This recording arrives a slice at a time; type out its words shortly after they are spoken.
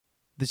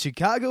The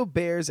Chicago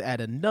Bears add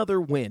another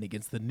win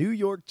against the New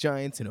York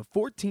Giants in a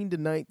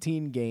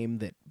 14-19 game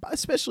that,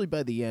 especially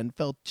by the end,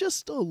 felt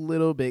just a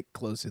little bit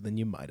closer than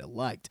you might have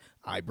liked.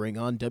 I bring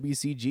on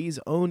WCG's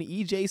own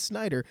EJ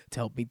Snyder to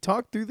help me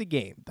talk through the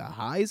game, the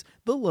highs,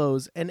 the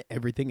lows, and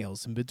everything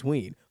else in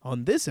between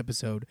on this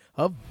episode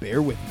of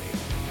Bear With Me.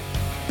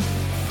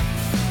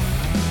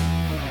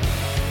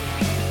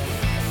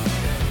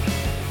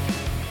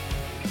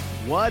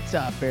 What's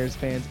up, Bears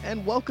fans,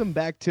 and welcome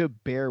back to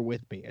Bear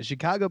With Me, a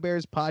Chicago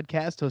Bears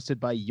podcast hosted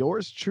by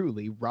yours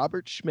truly,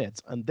 Robert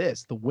Schmitz, on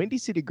this, the Windy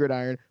City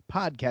Gridiron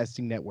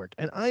Podcasting Network.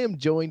 And I am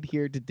joined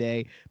here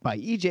today by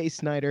EJ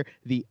Snyder,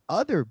 the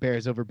other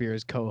Bears Over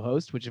Beers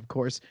co-host, which, of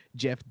course,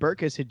 Jeff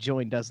Berkus had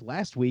joined us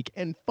last week.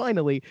 And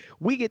finally,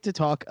 we get to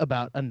talk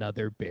about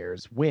another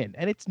Bears win.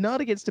 And it's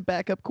not against a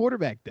backup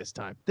quarterback this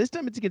time. This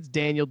time it's against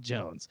Daniel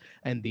Jones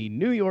and the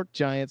New York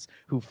Giants,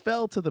 who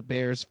fell to the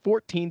Bears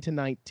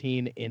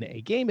 14-19 in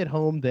a game at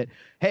home that,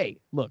 hey,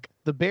 look,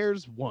 the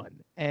Bears won,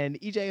 and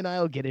EJ and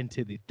I will get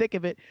into the thick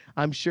of it.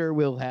 I'm sure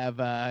we'll have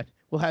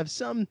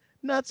some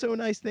not so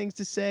nice things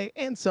to say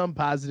and some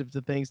positive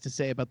things to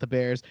say about the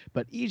Bears.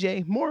 But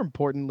EJ, more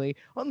importantly,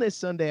 on this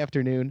Sunday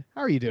afternoon,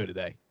 how are you doing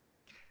today?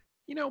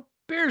 You know,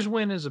 Bears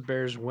win is a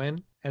Bears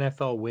win.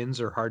 NFL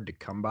wins are hard to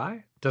come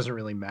by. Doesn't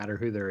really matter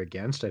who they're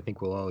against. I think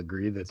we'll all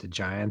agree that the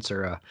Giants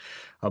are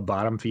a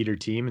bottom feeder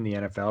team in the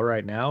NFL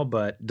right now,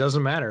 but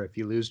doesn't matter. If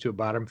you lose to a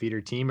bottom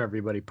feeder team,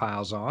 everybody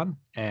piles on,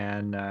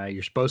 and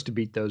you're supposed to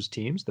beat those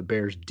teams. The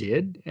Bears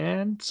did,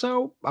 and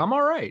so I'm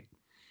all right.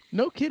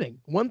 No kidding.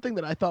 One thing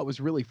that I thought was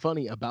really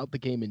funny about the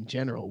game in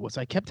general was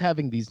I kept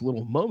having these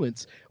little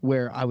moments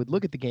where I would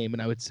look at the game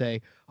and I would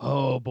say,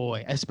 oh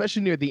boy,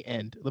 especially near the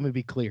end. Let me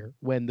be clear.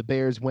 When the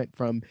Bears went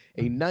from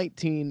a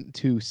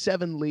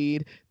 19-7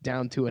 lead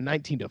down to a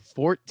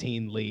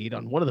 19-14 lead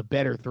on one of the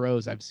better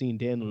throws I've seen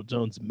Daniel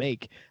Jones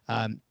make,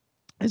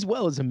 as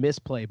well as a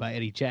misplay by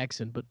Eddie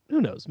Jackson, but who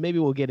knows? Maybe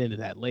we'll get into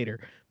that later.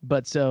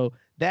 But so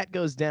that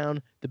goes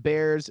down. The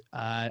Bears,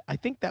 I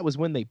think that was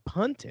when they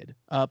punted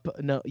up.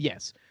 No,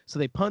 yes. So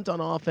they punt on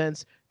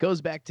offense,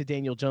 goes back to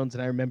Daniel Jones,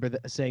 and I remember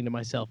saying to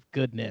myself,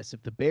 goodness,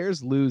 if the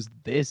Bears lose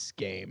this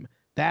game,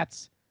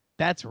 that's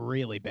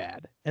really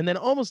bad. And then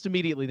almost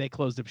immediately they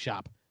closed up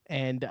shop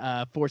and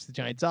forced the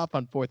Giants off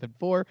on 4th and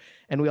 4,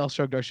 and we all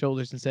shrugged our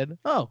shoulders and said,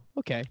 oh,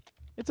 okay,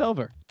 it's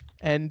over.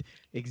 And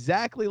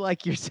exactly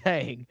like you're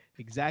saying,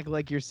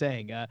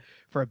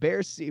 for a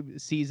Bears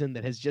season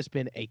that has just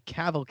been a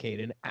cavalcade,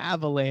 an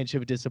avalanche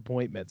of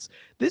disappointments,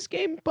 this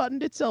game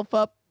buttoned itself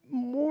up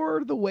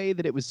more the way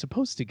that it was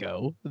supposed to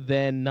go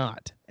than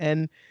not.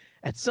 And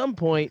at some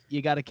point,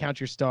 you got to count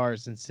your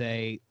stars and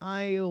say,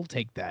 I'll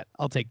take that.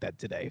 I'll take that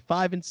today.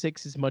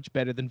 5-6 is much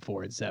better than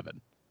 4-7.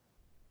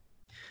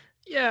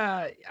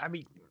 Yeah, I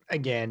mean,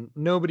 again,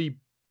 nobody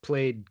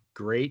played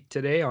great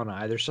today on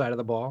either side of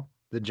the ball.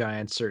 The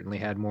Giants certainly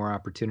had more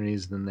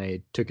opportunities than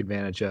they took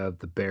advantage of.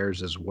 The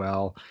Bears as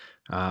well.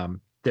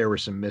 There were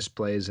some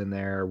misplays in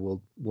there.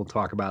 We'll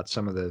talk about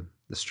some of the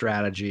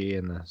strategy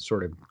and the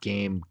sort of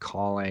game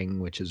calling,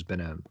 which has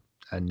been a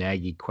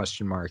naggy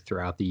question mark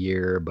throughout the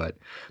year. But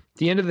at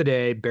the end of the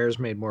day, Bears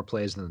made more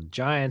plays than the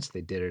Giants.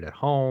 They did it at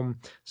home.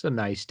 It's a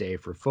nice day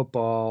for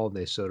football.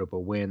 They sewed up a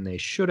win they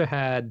should have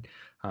had.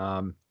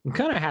 I'm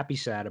kind of happy,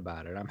 sad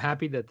about it. I'm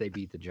happy that they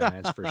beat the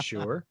Giants for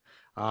sure.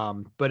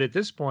 But at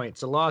this point,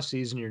 it's a lost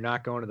season. You're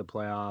not going to the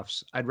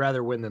playoffs. I'd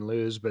rather win than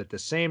lose. But at the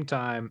same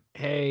time,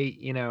 hey,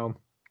 you know,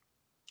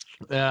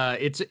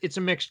 it's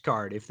a mixed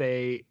card. If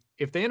they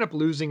end up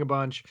losing a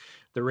bunch,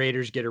 the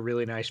Raiders get a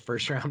really nice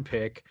first round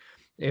pick.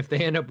 If they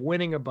end up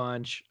winning a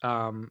bunch,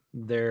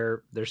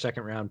 their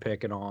second round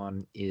pick and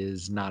on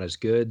is not as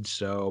good.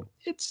 So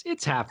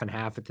it's half and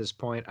half at this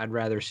point. I'd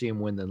rather see them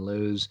win than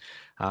lose.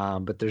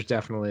 But there's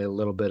definitely a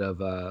little bit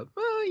of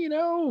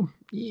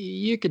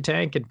you could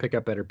tank and pick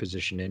up better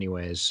position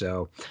anyways.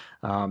 So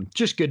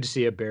just good to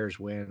see a Bears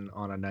win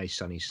on a nice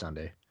sunny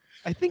Sunday.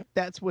 I think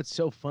that's what's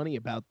so funny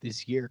about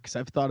this year, because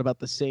I've thought about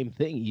the same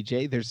thing,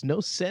 EJ. There's no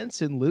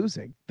sense in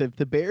losing.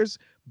 The Bears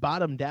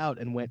bottomed out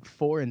and went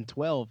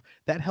 4-12.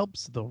 That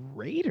helps the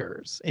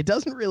Raiders. It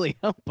doesn't really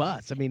help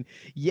us. I mean,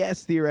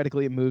 yes,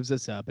 theoretically it moves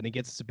us up and it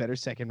gets us a better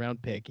second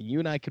round pick. And you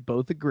and I could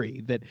both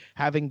agree that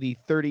having the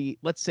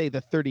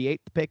 38th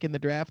pick in the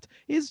draft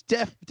is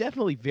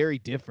definitely very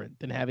different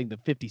than having the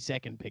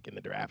 52nd pick in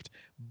the draft.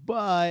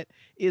 But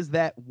is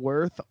that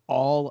worth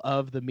all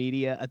of the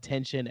media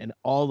attention and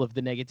all of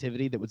the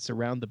negativity that would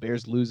surround the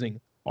Bears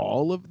losing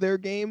all of their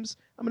games?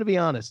 I'm going to be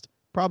honest,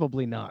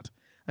 probably not.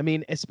 I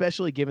mean,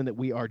 especially given that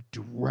we are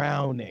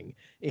drowning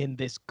in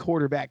this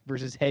quarterback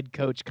versus head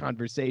coach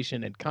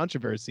conversation and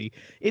controversy,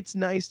 it's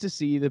nice to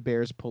see the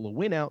Bears pull a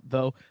win out,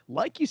 though,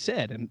 like you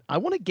said, and I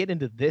want to get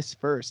into this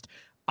first.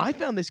 I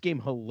found this game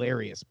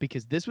hilarious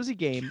because this was a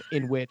game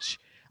in which,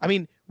 I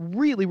mean,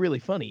 really, really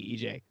funny,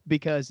 EJ,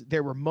 because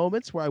there were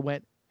moments where I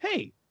went,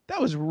 hey,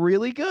 that was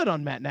really good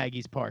on Matt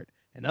Nagy's part,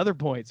 and other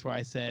points where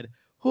I said,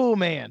 oh,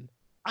 man,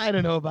 I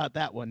don't know about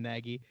that one,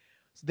 Nagy.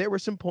 there were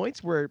some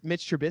points where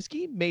Mitch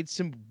Trubisky made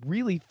some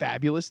really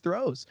fabulous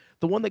throws.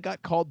 The one that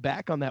got called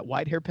back on that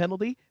Whitehair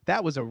penalty,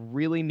 that was a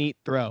really neat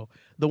throw.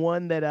 The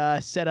one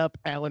that set up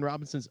Allen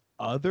Robinson's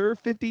other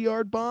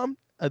 50-yard bomb,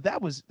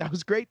 that was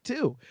great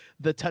too.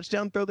 The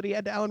touchdown throw that he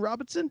had to Allen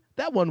Robinson,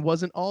 that one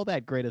wasn't all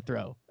that great a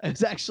throw. It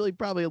was actually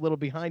probably a little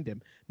behind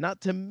him.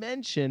 Not to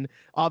mention,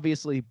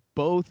 obviously,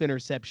 both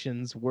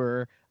interceptions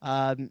were,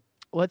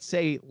 let's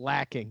say,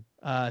 lacking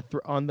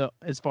on the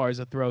as far as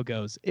a throw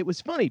goes. It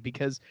was funny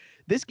because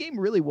this game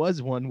really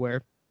was one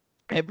where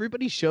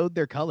everybody showed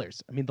their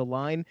colors. I mean, the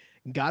line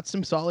got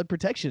some solid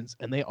protections,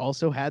 and they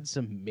also had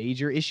some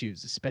major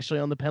issues, especially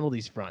on the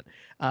penalties front.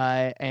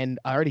 And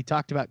I already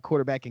talked about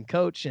quarterback and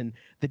coach, and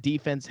the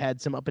defense had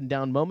some up and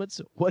down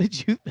moments. What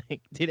did you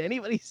think? Did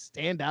anybody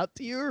stand out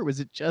to you, or was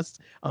it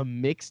just a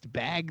mixed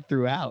bag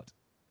throughout?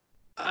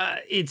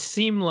 It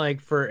seemed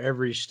like for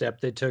every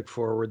step they took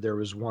forward, there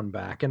was one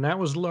back, and that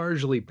was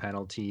largely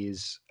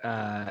penalties.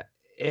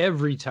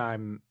 Every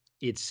time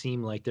it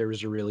seemed like there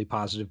was a really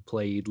positive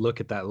play, you'd look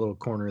at that little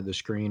corner of the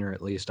screen, or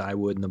at least I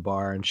would in the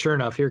bar, and sure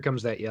enough, here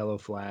comes that yellow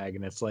flag,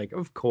 and it's like,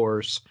 of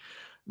course,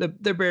 the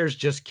Bears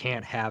just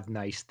can't have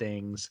nice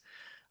things.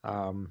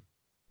 And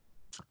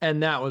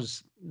that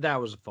was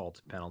a fault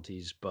of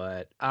penalties,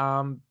 but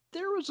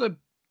there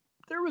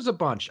was a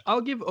bunch.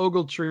 I'll give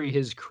Ogletree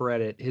his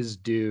credit, his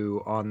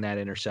due on that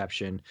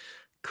interception.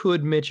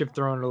 Could Mitch have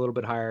thrown it a little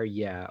bit higher?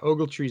 Yeah.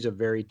 Ogletree's a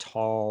very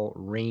tall,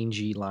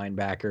 rangy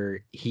linebacker.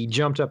 He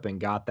jumped up and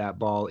got that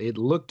ball. It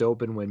looked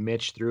open when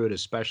Mitch threw it,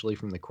 especially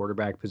from the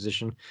quarterback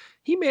position.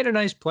 He made a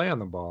nice play on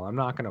the ball. I'm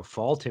not going to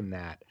fault him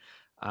that.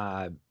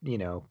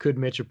 Could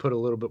Mitch have put a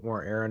little bit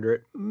more air under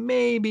it?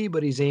 Maybe,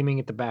 but he's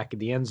aiming at the back of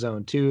the end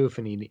zone too.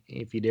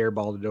 If he'd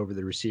airballed it over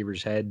the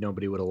receiver's head,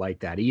 nobody would have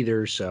liked that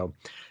either. So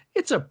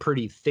it's a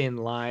pretty thin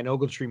line.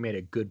 Ogletree made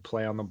a good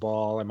play on the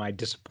ball. Am I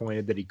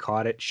disappointed that he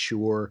caught it?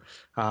 Sure.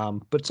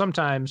 But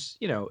sometimes,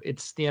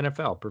 it's the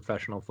NFL.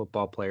 Professional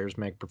football players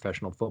make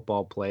professional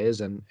football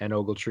plays, and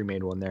Ogletree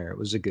made one there. It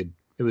was a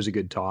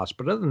good toss.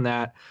 But other than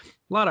that,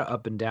 a lot of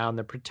up and down.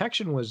 The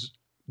protection was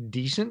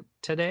decent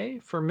today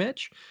for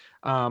Mitch.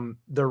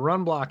 The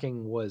run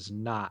blocking was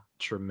not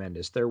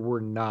tremendous. There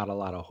were not a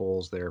lot of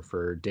holes there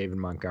for David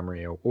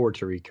Montgomery or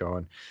Tariq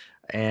Cohen.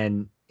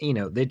 And,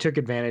 they took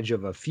advantage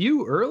of a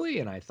few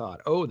early, and I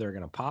thought, oh, they're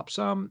going to pop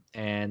some.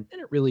 And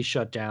then it really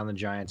shut down. The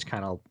Giants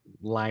kind of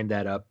lined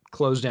that up,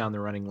 closed down the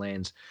running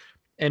lanes,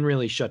 and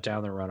really shut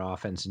down the run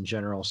offense in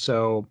general.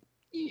 So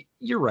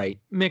you're right.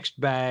 Mixed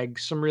bag,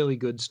 some really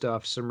good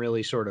stuff, some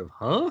really sort of,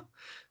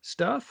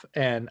 stuff.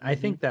 And I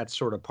think that's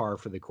sort of par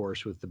for the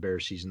course with the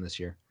Bears season this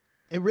year.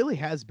 It really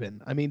has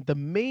been. I mean, the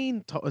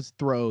main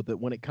throw that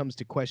when it comes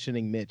to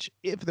questioning Mitch,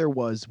 if there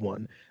was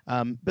one,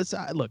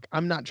 look,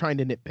 I'm not trying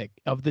to nitpick.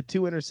 Of the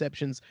two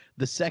interceptions,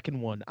 the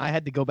second one, I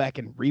had to go back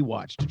and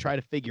rewatch to try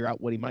to figure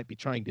out what he might be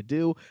trying to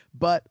do.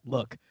 But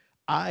look,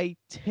 I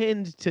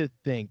tend to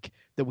think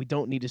that we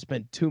don't need to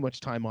spend too much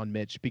time on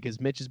Mitch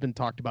because Mitch has been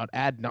talked about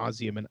ad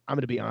nauseum. And I'm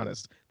going to be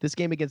honest, this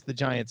game against the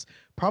Giants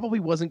probably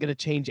wasn't going to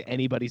change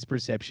anybody's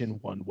perception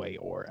one way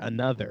or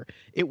another.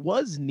 It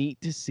was neat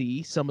to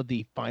see some of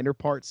the finer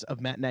parts of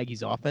Matt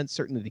Nagy's offense,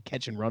 certainly the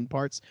catch and run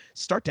parts,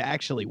 start to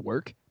actually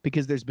work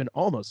because there's been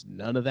almost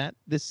none of that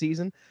this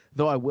season.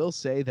 Though I will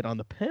say that on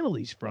the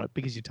penalties front,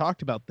 because you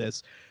talked about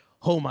this,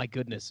 oh my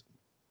goodness,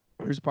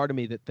 there's part of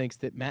me that thinks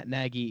that Matt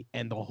Nagy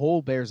and the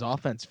whole Bears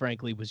offense,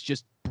 frankly, was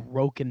just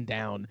broken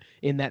down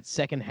in that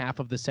second half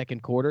of the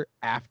second quarter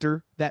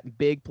after that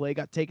big play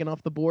got taken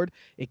off the board.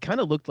 It kind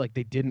of looked like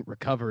they didn't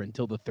recover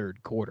until the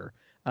third quarter,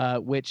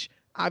 which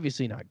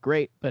obviously not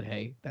great, but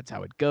hey, that's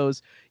how it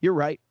goes. You're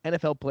right.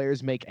 NFL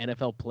players make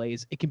NFL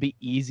plays. It can be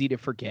easy to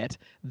forget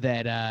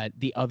that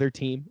the other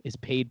team is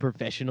paid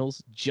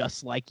professionals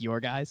just like your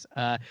guys.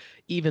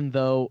 Even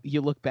though you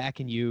look back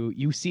and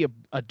you see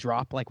a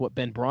drop like what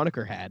Ben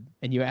Braunecker had,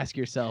 and you ask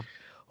yourself,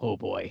 oh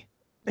boy.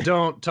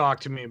 Don't talk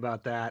to me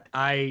about that.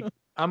 I'm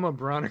a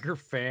Braunecker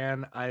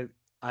fan.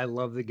 I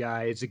love the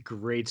guy. It's a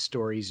great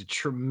story. He's a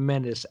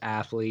tremendous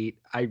athlete.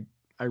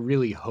 I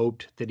really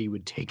hoped that he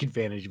would take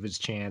advantage of his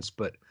chance,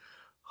 but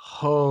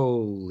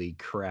holy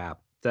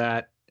crap,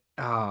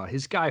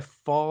 his guy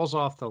falls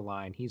off the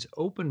line. He's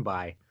open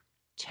by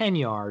 10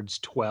 yards,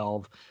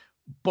 12.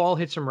 Ball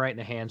hits him right in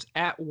the hands.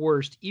 At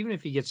worst, even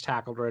if he gets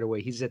tackled right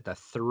away, he's at the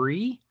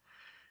 3.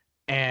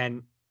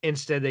 And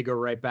instead they go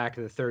right back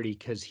to the 30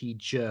 because he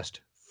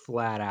just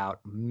flat out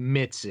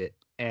mitts it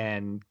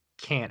and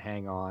can't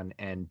hang on.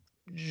 And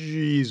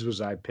geez,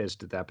 was I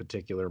pissed at that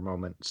particular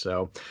moment.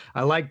 So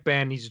I like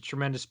Ben. He's a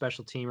tremendous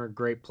special teamer,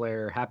 great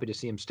player. Happy to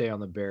see him stay on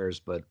the Bears.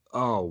 But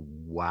oh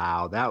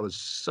wow, that was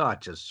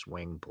such a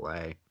swing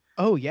play.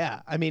 Oh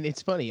yeah, I mean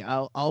it's funny.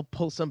 I'll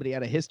pull somebody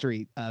out of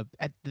history.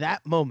 At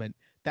that moment,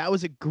 that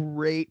was a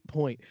great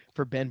point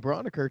for Ben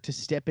Braunecker to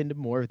step into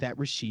more of that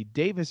Rasheed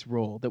Davis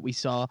role that we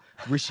saw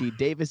Rasheed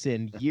Davis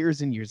in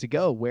years and years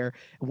ago, where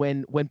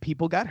when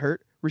people got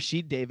hurt,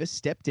 Rashid Davis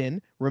stepped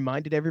in,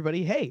 reminded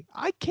everybody, hey,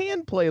 I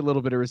can play a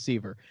little bit of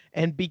receiver,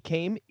 and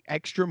became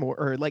extra more,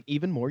 or like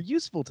even more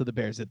useful to the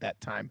Bears at that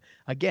time.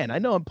 Again, I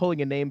know I'm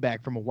pulling a name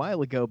back from a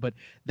while ago, but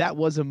that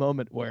was a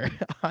moment where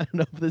I don't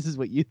know if this is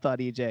what you thought,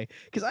 EJ,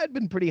 because I'd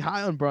been pretty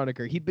high on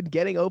Broniker. He'd been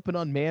getting open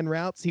on man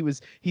routes.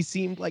 He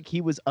seemed like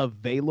he was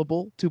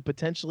available to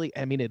potentially,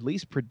 I mean, at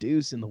least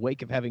produce in the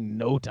wake of having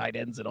no tight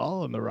ends at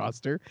all on the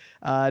roster.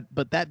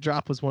 But that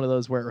drop was one of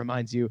those where it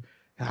reminds you,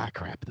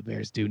 crap, the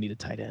Bears do need a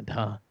tight end,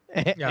 huh?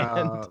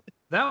 And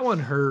That one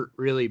hurt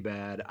really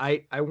bad.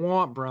 I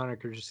want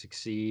Broniker to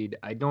succeed.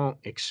 I don't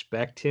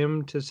expect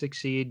him to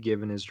succeed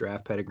given his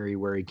draft pedigree,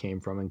 where he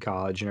came from in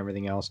college and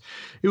everything else.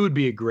 It would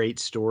be a great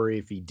story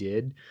if he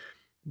did.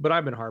 But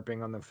I've been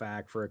harping on the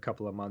fact for a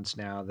couple of months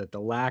now that the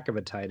lack of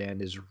a tight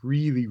end is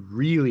really,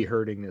 really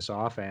hurting this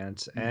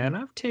offense. And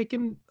I've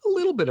taken a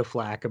little bit of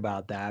flack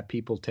about that.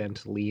 People tend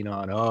to lean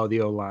on, oh,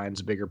 the O-line's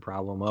a bigger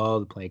problem.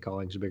 Oh, the play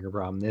calling's a bigger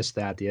problem. This,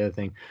 that, the other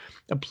thing.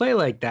 A play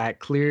like that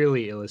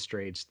clearly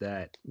illustrates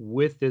that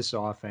with this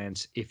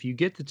offense, if you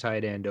get the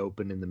tight end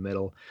open in the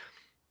middle,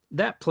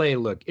 that play,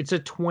 look, it's a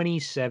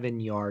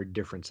 27-yard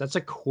difference. That's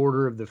a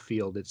quarter of the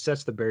field. It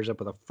sets the Bears up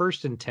with a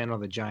 1st and 10 on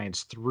the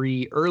Giants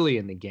 3 early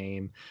in the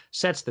game,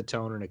 sets the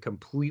tone in a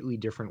completely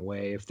different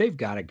way. If they've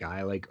got a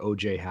guy like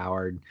O.J.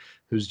 Howard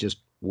who's just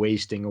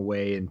wasting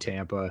away in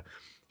Tampa,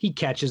 he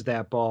catches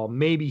that ball.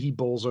 Maybe he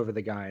bowls over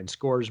the guy and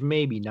scores.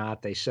 Maybe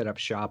not. They set up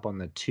shop on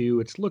the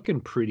 2. It's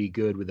looking pretty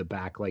good with a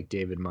back like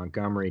David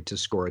Montgomery to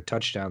score a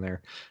touchdown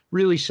there.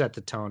 Really set the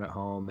tone at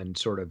home and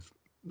sort of,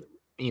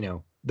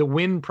 the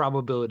win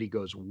probability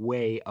goes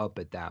way up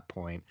at that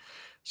point.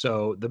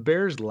 So the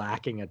Bears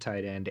lacking a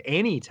tight end,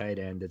 any tight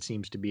end that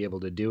seems to be able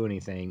to do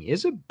anything,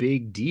 is a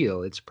big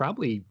deal. It's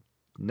probably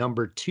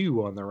number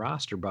 2 on the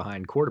roster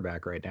behind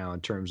quarterback right now in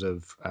terms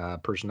of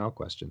personnel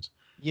questions.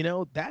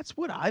 That's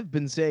what I've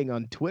been saying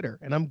on Twitter,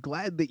 and I'm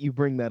glad that you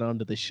bring that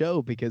onto the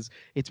show because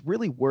it's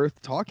really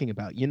worth talking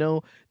about.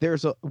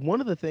 There's one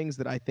of the things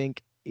that I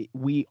think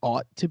we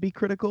ought to be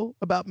critical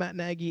about Matt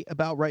Nagy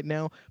about right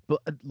now.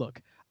 But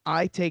look,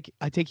 I take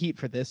heat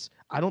for this.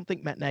 I don't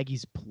think Matt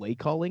Nagy's play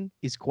calling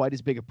is quite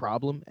as big a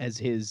problem as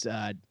his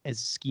as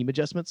scheme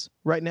adjustments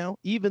right now.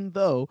 Even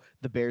though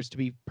the Bears, to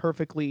be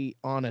perfectly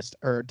honest,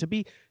 or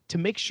to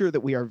make sure that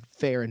we are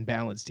fair and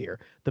balanced here,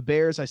 the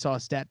Bears, I saw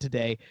a stat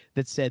today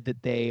that said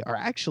that they are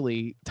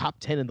actually top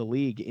 10 in the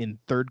league in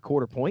third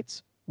quarter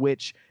points,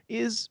 which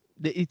is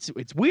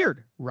it's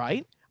weird,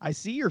 right? I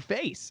see your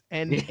face,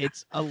 and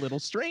it's a little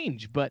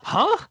strange, but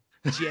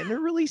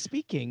generally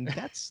speaking,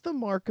 that's the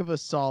mark of a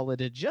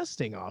solid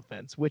adjusting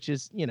offense, which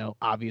is,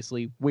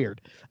 obviously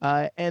weird.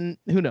 And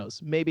who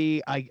knows?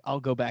 Maybe I'll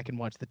go back and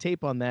watch the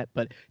tape on that.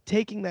 But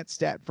taking that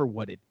stat for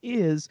what it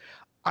is,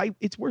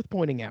 it's worth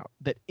pointing out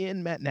that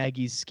in Matt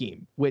Nagy's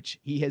scheme, which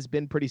he has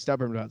been pretty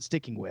stubborn about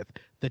sticking with,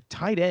 the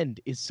tight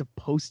end is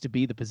supposed to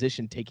be the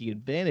position taking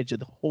advantage of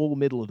the whole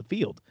middle of the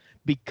field,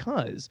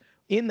 because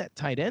in that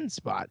tight end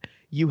spot,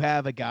 you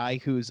have a guy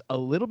who's a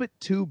little bit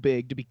too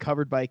big to be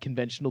covered by a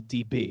conventional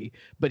DB,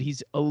 but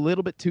he's a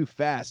little bit too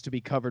fast to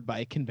be covered by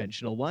a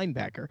conventional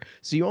linebacker.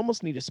 So you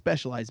almost need a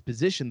specialized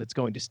position that's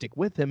going to stick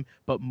with him,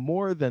 but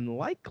more than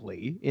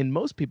likely, in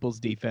most people's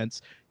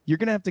defense, you're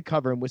going to have to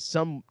cover him with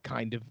some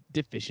kind of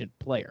deficient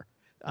player.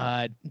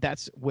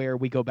 That's where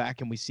we go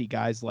back and we see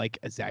guys like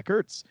Zach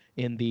Ertz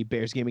in the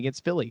Bears game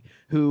against Philly,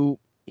 who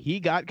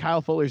he got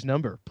Kyle Fuller's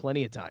number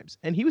plenty of times,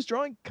 and he was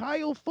drawing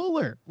Kyle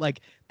Fuller.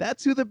 Like,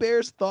 that's who the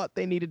Bears thought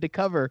they needed to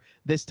cover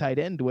this tight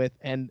end with.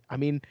 And I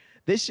mean,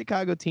 this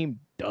Chicago team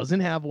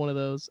doesn't have one of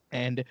those,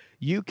 and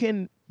you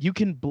can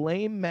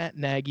blame Matt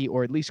Nagy,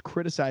 or at least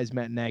criticize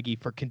Matt Nagy,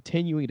 for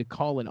continuing to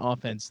call an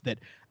offense that,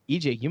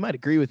 EJ, you might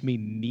agree with me,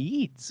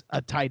 needs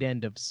a tight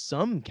end of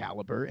some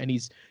caliber. And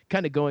he's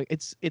kind of going,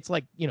 it's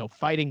like,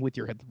 fighting with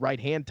your right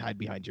hand tied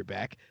behind your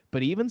back.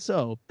 But even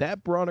so,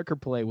 that Broniker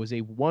play was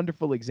a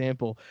wonderful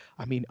example,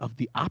 I mean, of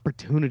the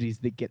opportunities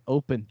that get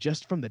open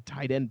just from the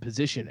tight end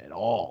position at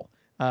all.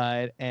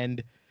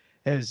 And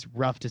it was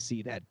rough to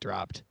see that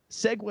dropped.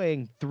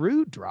 Segueing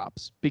through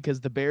drops, because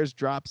the Bears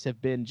drops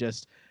have been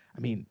just, I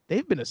mean,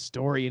 they've been a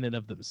story in and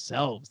of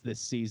themselves this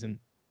season.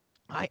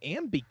 I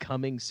am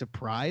becoming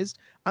surprised.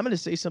 I'm going to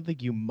say something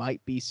you might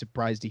be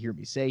surprised to hear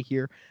me say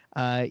here,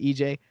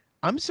 EJ.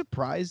 I'm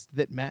surprised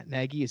that Matt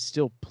Nagy is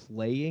still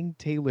playing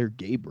Taylor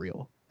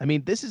Gabriel. I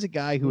mean, this is a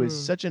guy who is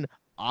such an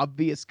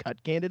obvious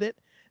cut candidate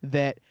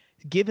that,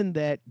 given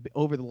that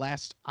over the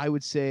last, I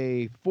would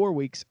say, 4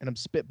 weeks, and I'm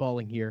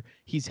spitballing here,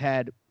 he's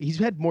had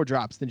more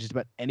drops than just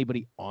about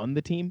anybody on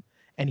the team.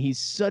 And he's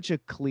such a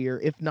clear,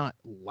 if not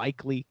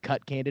likely,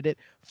 cut candidate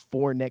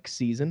for next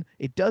season.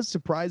 It does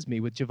surprise me,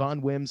 with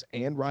Javon Wims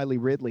and Riley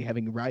Ridley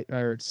having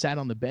sat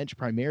on the bench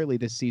primarily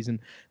this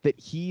season, that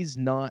he's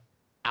not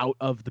out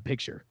of the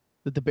picture,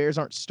 that the Bears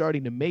aren't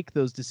starting to make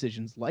those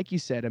decisions. Like you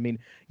said, I mean,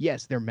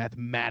 yes, they're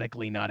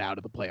mathematically not out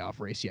of the playoff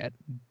race yet,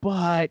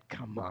 but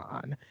come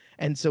on.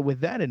 And so with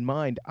that in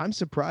mind, I'm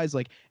surprised,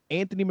 like,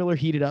 Anthony Miller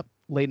heated up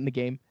late in the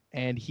game,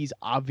 and he's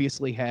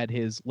obviously had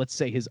his, let's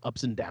say, his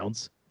ups and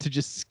downs to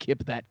just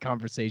skip that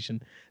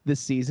conversation this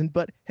season.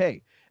 But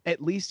hey,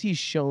 at least he's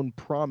shown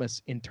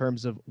promise in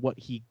terms of what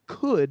he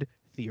could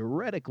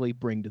theoretically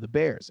bring to the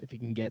Bears. If he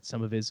can get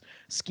some of his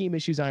scheme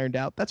issues ironed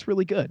out, that's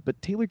really good.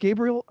 But Taylor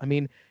Gabriel, I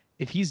mean,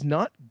 if he's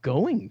not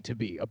going to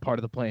be a part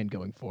of the plan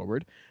going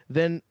forward,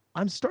 then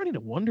I'm starting to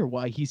wonder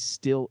why he's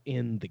still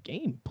in the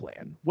game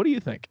plan. What do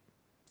you think?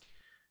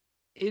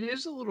 It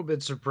is a little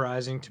bit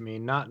surprising to me,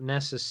 not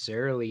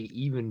necessarily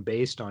even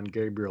based on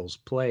Gabriel's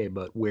play,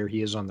 but where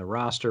he is on the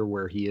roster,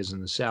 where he is in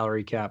the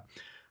salary cap.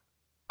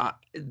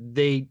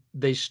 They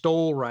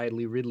stole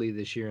Riley Ridley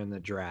this year in the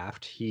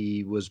draft.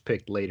 He was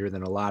picked later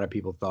than a lot of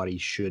people thought he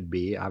should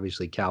be.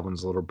 Obviously,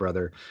 Calvin's little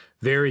brother,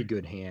 very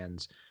good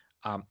hands.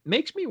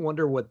 Makes me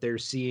wonder what they're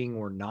seeing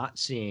or not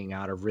seeing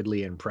out of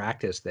Ridley in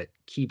practice that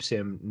keeps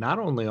him not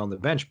only on the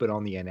bench, but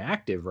on the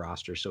inactive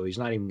roster. So he's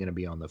not even going to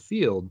be on the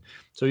field.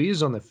 So he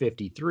is on the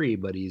 53,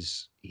 but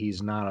he's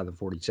not on the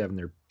 47.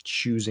 They're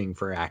choosing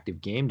for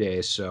active game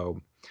days.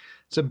 So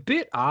it's a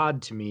bit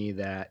odd to me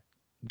that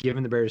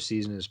given the Bears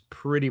season is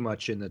pretty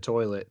much in the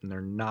toilet and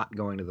they're not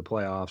going to the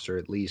playoffs, or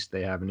at least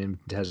they have an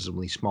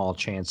infinitesimally small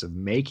chance of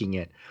making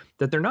it,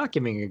 that they're not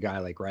giving a guy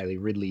like Riley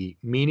Ridley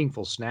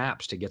meaningful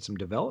snaps to get some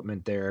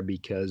development there,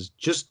 because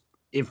just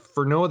if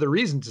for no other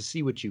reason to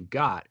see what you've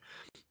got,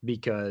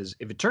 because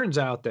if it turns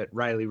out that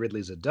Riley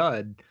Ridley's a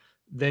dud,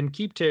 then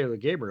keep Taylor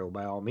Gabriel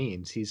by all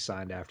means. He's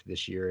signed after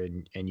this year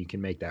and you can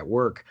make that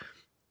work.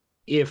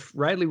 If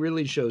Riley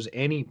Ridley shows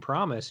any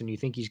promise and you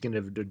think he's going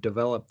to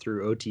develop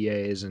through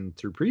OTAs and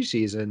through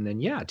preseason,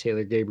 then yeah,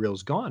 Taylor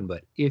Gabriel's gone.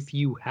 But if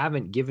you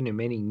haven't given him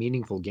any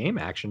meaningful game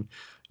action,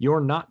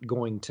 you're not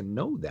going to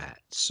know that.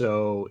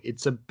 So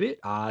it's a bit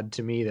odd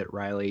to me that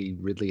Riley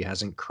Ridley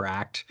hasn't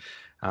cracked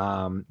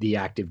the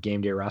active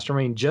game day roster.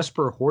 I mean,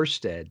 Jesper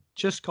Horsted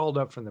just called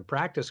up from the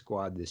practice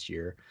squad this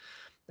year.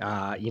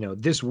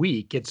 This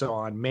week gets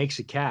on, makes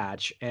a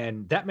catch,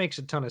 and that makes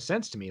a ton of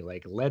sense to me.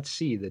 Like, let's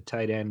see, the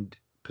tight end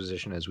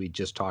position, as we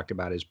just talked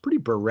about, is pretty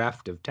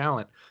bereft of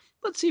talent.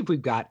 Let's see if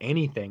we've got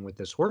anything with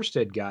this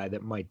Horsted guy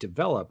that might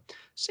develop.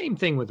 Same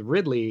thing with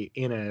Ridley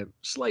in a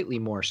slightly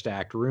more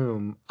stacked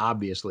room,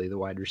 obviously the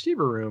wide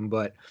receiver room.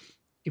 But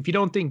if you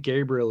don't think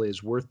Gabriel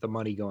is worth the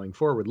money going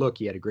forward, look,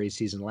 he had a great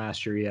season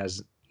last year.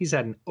 He's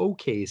had an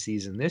okay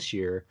season this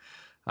year.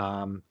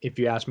 If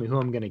you ask me who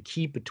I'm going to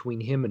keep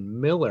between him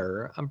and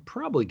Miller, I'm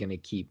probably going to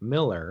keep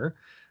Miller.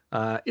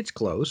 It's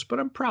close,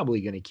 but I'm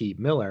probably going to keep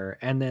Miller.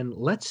 And then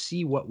let's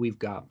see what we've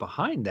got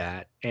behind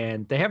that.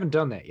 And they haven't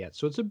done that yet.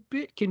 So it's a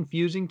bit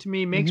confusing to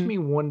me. Makes me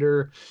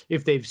wonder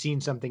if they've seen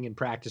something in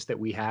practice that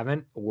we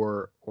haven't,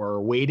 or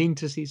waiting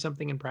to see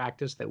something in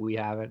practice that we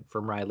haven't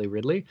from Riley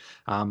Ridley.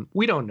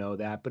 We don't know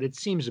that, but it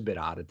seems a bit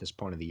odd at this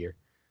point of the year.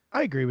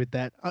 I agree with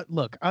that.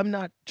 Look, I'm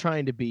not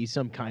trying to be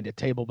some kind of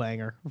table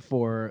banger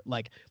for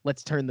like,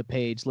 let's turn the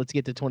page, let's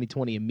get to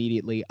 2020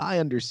 immediately. I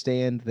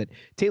understand that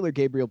Taylor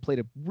Gabriel played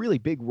a really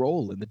big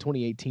role in the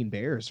 2018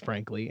 Bears,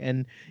 frankly.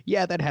 And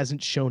yeah, that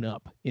hasn't shown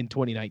up in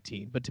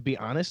 2019. But to be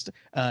honest,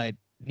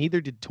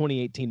 neither did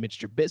 2018 Mitch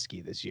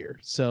Trubisky this year.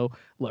 So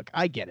look,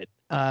 I get it.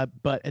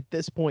 But at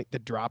this point, the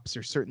drops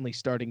are certainly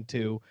starting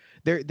to.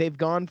 They've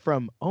gone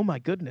from, oh my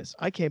goodness,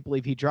 I can't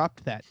believe he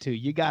dropped that, to,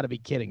 you got to be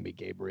kidding me,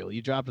 Gabriel,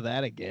 you dropped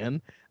that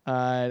again.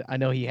 I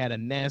know he had a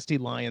nasty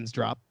Lions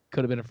drop,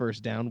 could have been a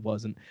first down,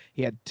 wasn't.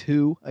 He had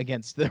 2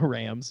 against the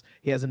Rams.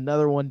 He has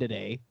another one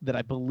today that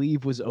I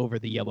believe was over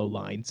the yellow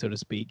line, so to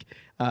speak.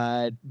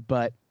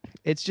 But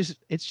it's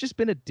just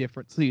been a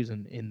different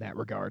season in that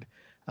regard.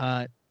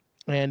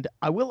 And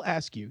I will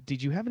ask you,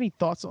 did you have any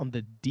thoughts on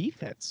the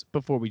defense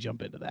before we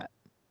jump into that?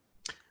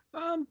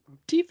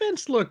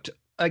 Defense looked,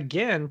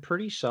 again,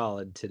 pretty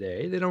solid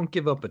today. They don't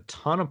give up a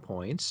ton of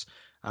points.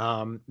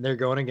 They're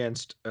going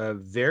against a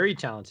very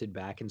talented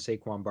back in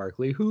Saquon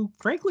Barkley, who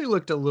frankly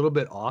looked a little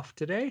bit off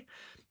today.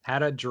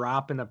 Had a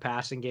drop in the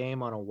passing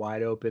game on a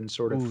wide open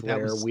sort of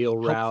flare wheel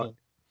route.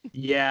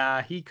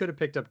 Yeah, he could have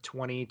picked up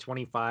 20,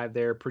 25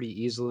 there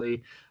pretty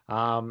easily.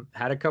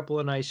 Had a couple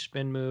of nice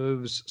spin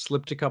moves,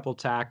 slipped a couple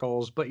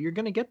tackles, but you're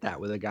going to get that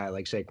with a guy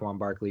like Saquon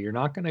Barkley. You're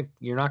not going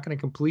to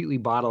completely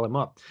bottle him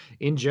up.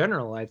 In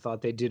general, I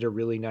thought they did a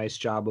really nice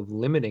job of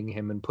limiting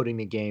him and putting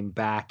the game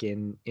back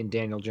in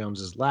Daniel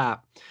Jones's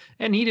lap.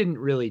 And he didn't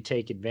really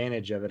take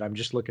advantage of it. I'm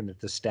just looking at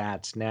the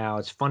stats now.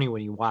 It's funny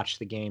when you watch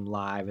the game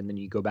live and then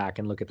you go back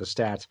and look at the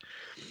stats.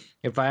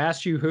 If I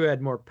asked you who had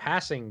more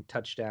passing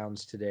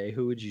touchdowns today,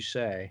 who would you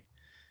say?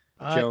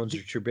 Jones or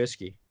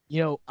Trubisky?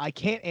 I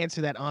can't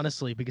answer that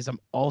honestly because I'm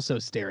also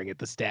staring at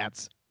the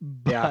stats.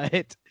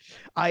 But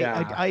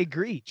I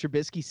agree.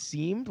 Trubisky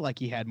seemed like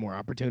he had more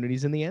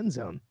opportunities in the end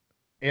zone.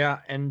 Yeah,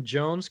 and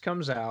Jones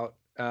comes out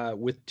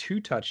with 2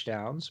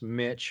 touchdowns,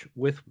 Mitch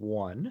with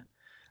 1.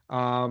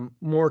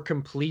 More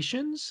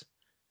completions,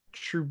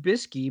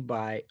 Trubisky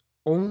by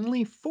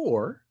only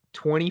 4.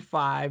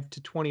 25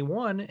 to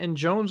 21, and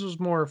Jones was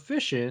more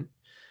efficient.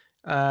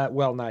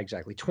 Well, not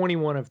exactly.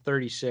 21 of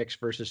 36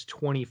 versus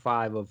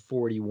 25 of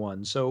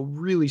 41. So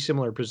really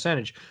similar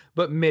percentage,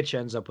 but Mitch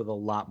ends up with a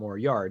lot more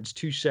yards,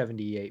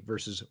 278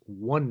 versus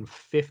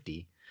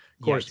 150.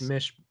 Of course,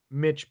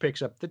 Mitch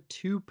picks up the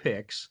 2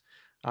 picks.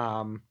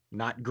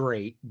 Not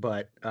great,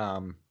 but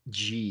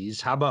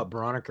geez, how about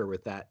Broniker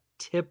with that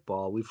tip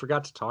ball? We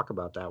forgot to talk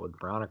about that with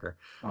Broniker.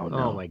 Oh Oh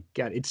no. my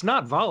God. It's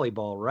not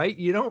volleyball, right?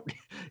 You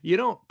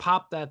don't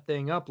pop that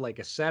thing up like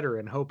a setter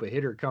and hope a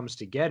hitter comes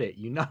to get it.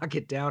 You knock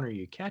it down or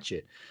you catch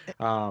it.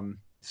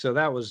 So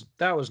that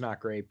was not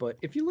great. But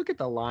if you look at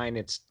the line,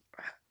 it's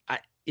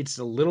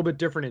a little bit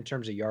different in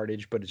terms of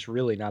yardage, but it's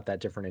really not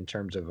that different in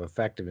terms of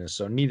effectiveness.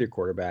 So neither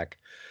quarterback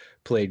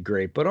played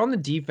great. But on the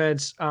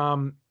defense,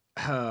 there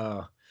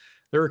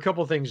were a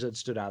couple things that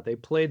stood out. They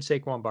played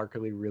Saquon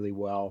Barkley really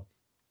well.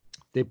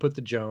 They put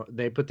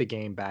the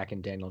game back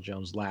in Daniel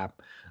Jones'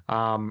 lap.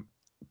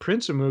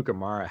 Prince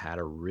Amukamara had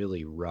a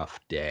really rough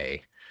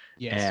day,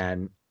 Yes.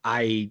 and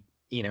I've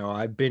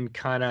been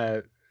kind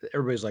of,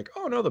 everybody's like,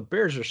 oh no, the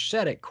Bears are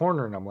set at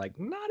corner, and I'm like,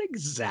 not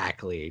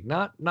exactly,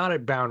 not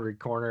at boundary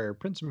corner.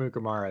 Prince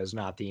Amukamara is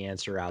not the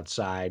answer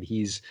outside.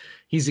 He's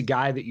a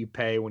guy that you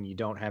pay when you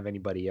don't have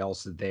anybody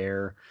else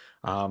there.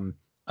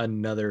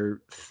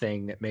 Another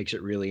thing that makes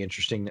it really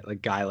interesting that a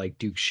guy like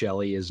Duke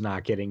Shelley is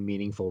not getting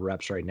meaningful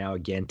reps right now,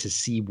 again, to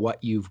see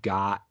what you've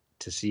got,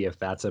 to see if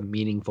that's a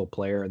meaningful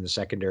player in the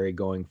secondary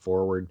going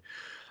forward.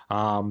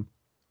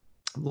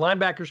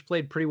 Linebackers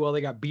played pretty well.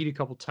 They got beat a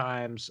couple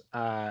times.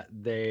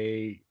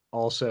 They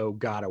also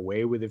got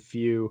away with a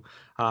few.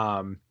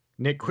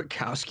 Nick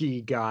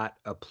Kwiatkowski got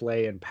a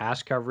play in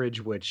pass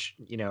coverage, which,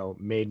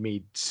 made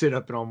me sit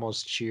up and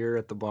almost cheer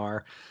at the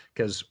bar,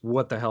 because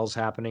what the hell's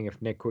happening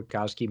if Nick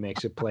Kwiatkowski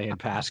makes a play in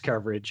pass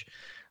coverage?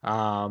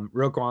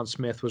 Roquan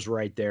Smith was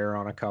right there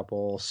on a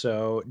couple.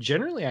 So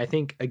generally, I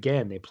think,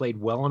 again, they played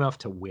well enough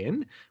to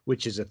win,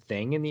 which is a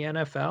thing in the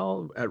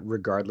NFL,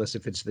 regardless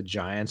if it's the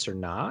Giants or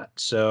not.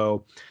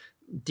 So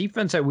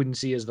defense I wouldn't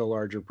see as the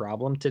larger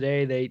problem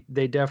today.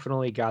 They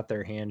definitely got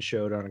their hand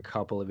showed on a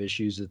couple of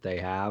issues that they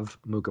have.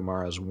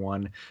 Mukamara's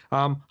one.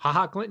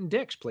 Haha Clinton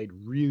Dix played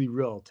really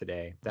well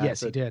today. Yes,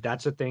 he did.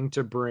 That's a thing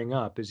to bring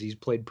up, is he's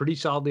played pretty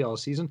solidly all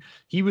season.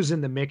 He was in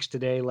the mix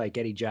today like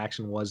Eddie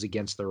Jackson was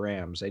against the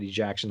Rams. Eddie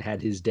Jackson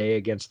had his day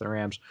against the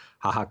Rams.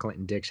 Haha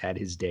Clinton Dix had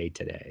his day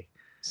today.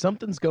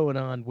 Something's going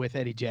on with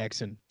Eddie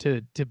Jackson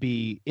to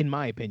be, in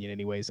my opinion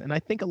anyways, and I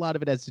think a lot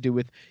of it has to do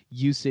with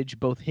usage,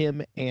 both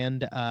him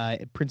and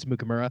Prince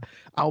Mukamura.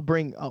 I'll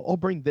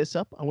bring this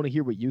up. I want to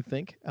hear what you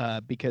think,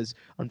 because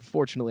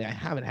unfortunately I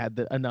haven't had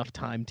enough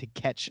time to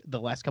catch the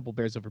last couple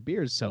Bears over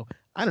Beers, so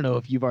I don't know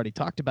if you've already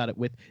talked about it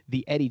with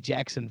the Eddie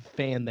Jackson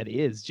fan that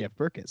is Jeff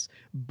Berkes.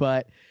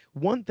 But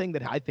one thing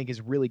that I think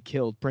has really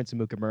killed Prince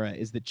Mukamura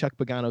is that Chuck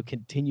Pagano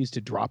continues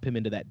to drop him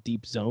into that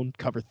deep zone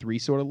cover 3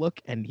 sort of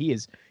look, and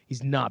he's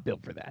not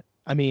built for that.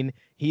 I mean,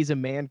 he's a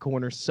man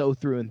corner so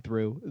through and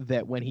through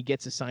that when he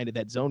gets assigned to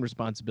that zone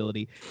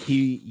responsibility,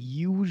 he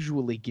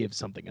usually gives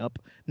something up.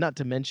 Not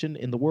to mention,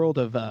 in the world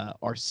of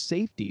our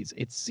safeties,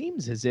 it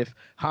seems as if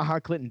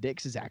HaHa Clinton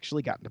Dix has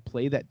actually gotten to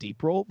play that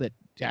deep role that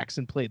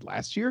Jackson played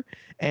last year,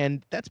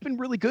 and that's been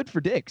really good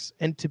for Dix.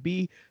 And to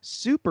be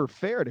super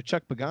fair to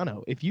Chuck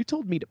Pagano, if you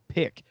told me to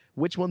pick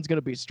which one's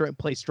going to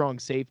play strong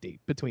safety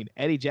between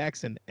Eddie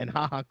Jackson and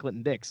HaHa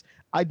Clinton Dix,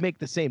 I'd make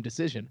the same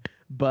decision.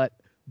 But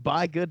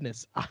by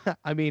goodness,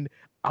 I mean,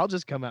 I'll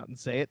just come out and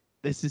say it.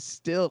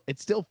 It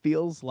still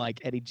feels like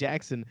Eddie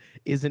Jackson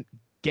isn't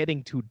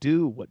getting to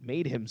do what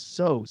made him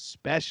so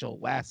special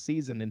last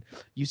season. And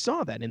you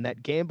saw that in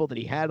that gamble that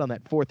he had on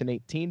that 4th and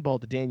 18 ball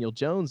to Daniel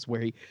Jones,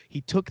 where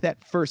he took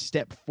that first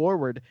step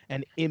forward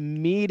and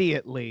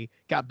immediately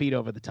got beat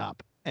over the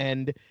top.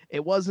 And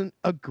it wasn't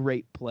a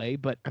great play,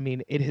 but I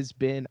mean,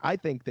 I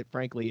think that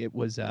frankly, it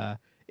was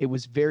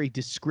very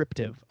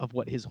descriptive of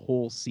what his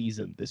whole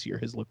season this year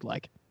has looked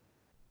like.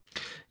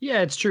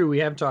 Yeah, it's true. We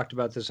have talked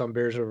about this on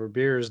Bears Over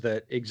Beers,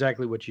 that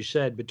exactly what you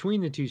said. Between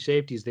the two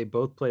safeties, they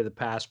both play the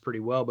pass pretty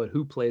well, but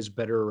who plays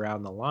better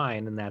around the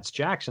line? And that's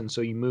Jackson.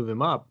 So you move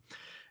him up.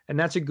 And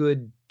that's a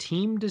good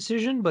team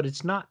decision, but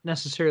it's not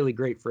necessarily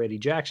great for Eddie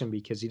Jackson,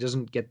 because he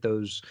doesn't get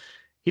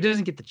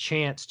the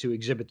chance to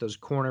exhibit those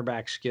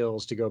cornerback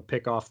skills, to go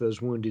pick off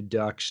those wounded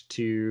ducks,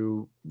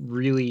 to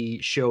really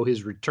show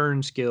his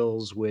return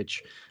skills,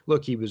 which,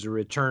 look, he was a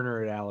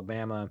returner at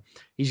Alabama.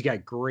 He's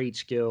got great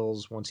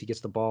skills once he gets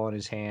the ball in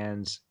his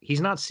hands.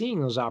 He's not seeing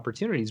those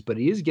opportunities, but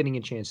he is getting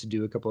a chance to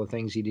do a couple of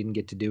things he didn't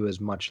get to do as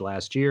much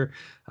last year.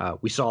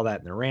 We saw that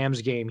in the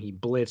Rams game. He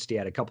blitzed. He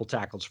had a couple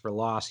tackles for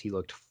loss. He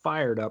looked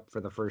fired up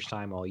for the first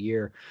time all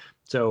year.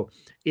 So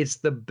it's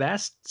the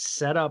best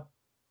setup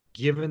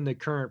given the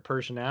current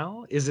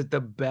personnel. Is it the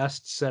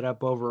best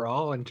setup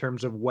overall in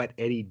terms of what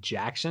Eddie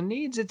Jackson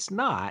needs? It's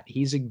not.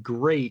 He's a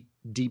great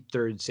deep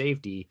third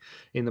safety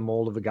in the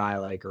mold of a guy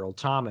like Earl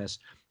Thomas.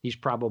 He's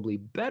probably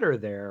better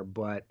there,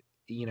 but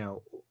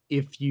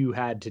if you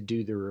had to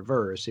do the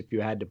reverse, if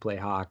you had to play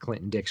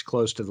Clinton Dix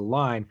close to the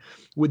line,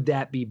 would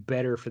that be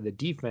better for the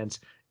defense?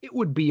 It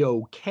would be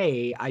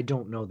okay. I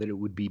don't know that it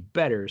would be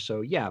better.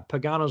 So yeah,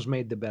 Pagano's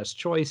made the best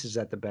choice. Is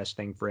that the best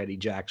thing for Eddie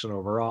Jackson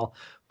overall?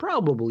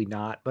 Probably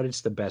not, but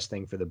it's the best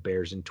thing for the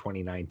Bears in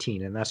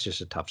 2019, and that's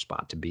just a tough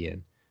spot to be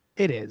in.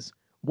 It is.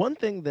 One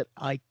thing that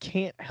I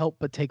can't help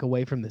but take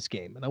away from this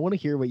game, and I want to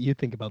hear what you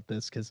think about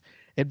this because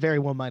it very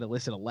well might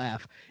elicit a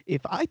laugh.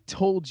 If I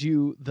told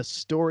you the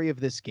story of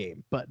this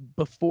game, but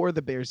before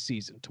the Bears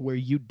season, to where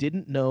you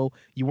didn't know,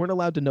 you weren't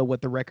allowed to know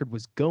what the record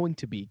was going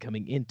to be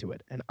coming into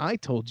it, and I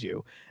told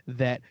you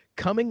that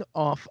coming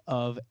off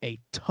of a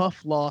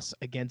tough loss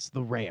against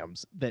the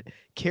Rams that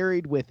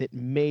carried with it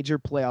major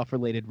playoff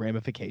related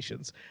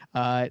ramifications,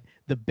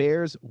 the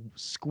Bears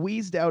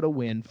squeezed out a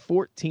win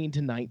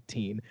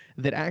 14-19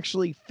 that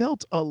actually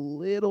felt a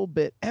little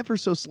bit, ever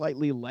so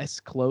slightly less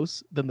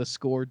close than the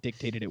score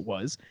dictated it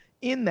was.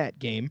 In that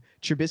game,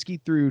 Trubisky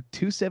threw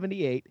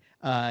 278,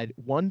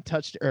 one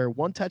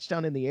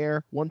touchdown in the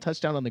air, one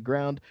touchdown on the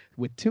ground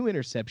with 2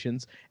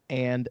 interceptions,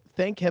 and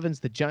thank heavens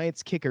the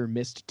Giants kicker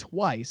missed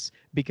twice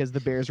because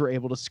the Bears were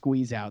able to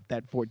squeeze out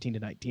that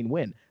 14-19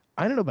 win.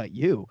 I don't know about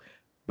you,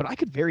 but I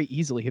could very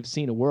easily have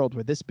seen a world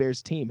where this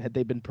Bears team, had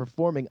they been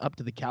performing up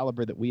to the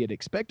caliber that we had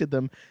expected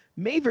them,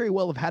 may very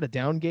well have had a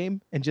down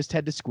game and just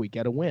had to squeak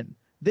out a win.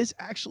 This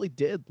actually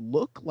did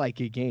look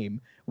like a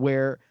game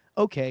where,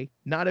 okay,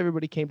 not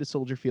everybody came to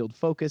Soldier Field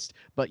focused,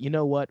 but you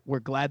know what? We're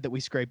glad that we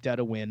scraped out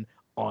a win.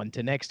 On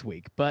to next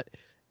week. But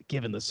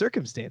given the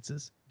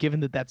circumstances, given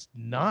that that's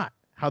not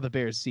how the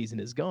Bears season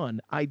is gone,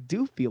 I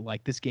do feel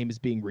like this game is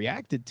being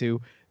reacted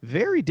to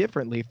very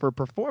differently for a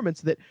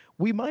performance that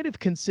we might have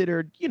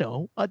considered,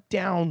 a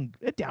down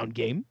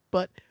game,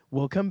 but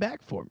we'll come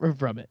back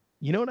from it.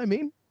 You know what I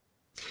mean?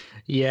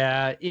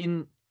 Yeah,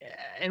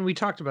 and we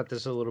talked about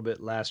this a little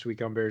bit last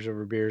week on Bears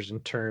Over Beers in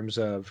terms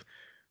of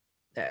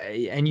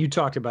and you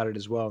talked about it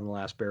as well in the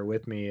last Bear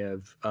With Me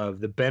of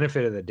the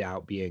benefit of the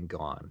doubt being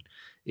gone.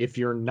 If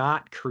you're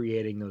not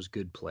creating those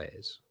good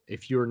plays,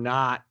 if you're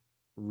not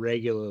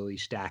regularly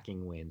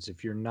stacking wins,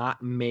 if you're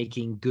not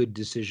making good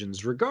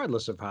decisions,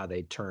 regardless of how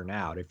they turn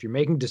out, if you're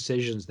making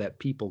decisions that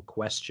people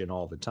question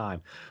all the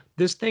time,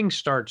 this thing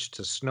starts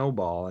to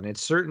snowball. And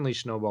it's certainly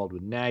snowballed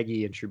with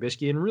Nagy and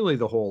Trubisky and really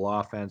the whole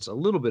offense, a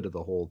little bit of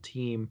the whole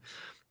team.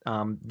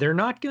 They're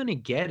not going to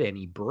get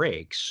any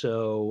breaks.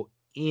 So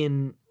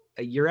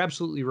you're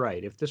absolutely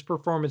right. If this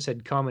performance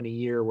had come in a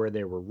year where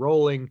they were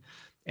rolling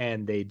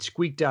and they'd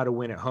squeaked out a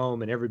win at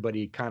home and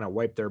everybody kind of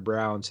wiped their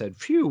brow and said,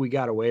 phew, we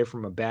got away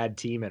from a bad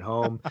team at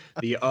home.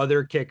 The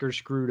other kicker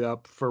screwed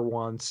up for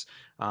once.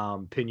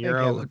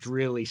 Pinheiro looked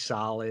really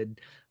solid.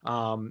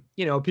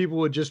 People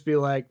would just be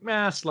like,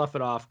 slough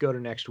it off, go to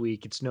next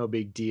week. It's no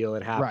big deal.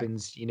 It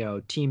happens.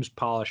 Right. Teams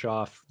polish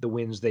off the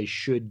wins they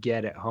should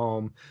get at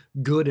home.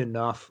 Good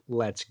enough.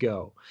 Let's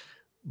go.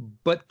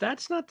 But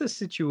that's not the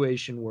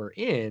situation we're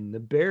in. The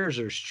Bears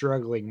are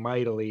struggling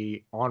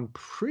mightily on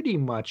pretty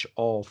much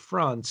all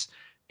fronts,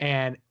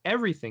 and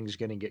everything's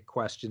going to get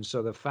questioned.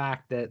 So the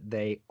fact that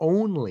they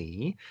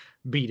only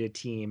beat a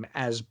team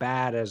as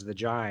bad as the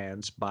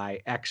Giants by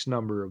X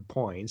number of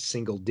points,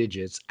 single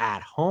digits,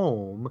 at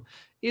home,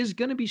 is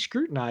going to be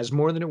scrutinized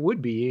more than it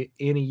would be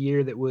in a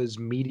year that was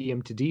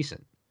medium to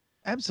decent.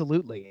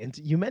 Absolutely. And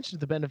you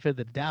mentioned the benefit of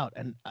the doubt,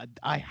 and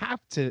I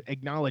have to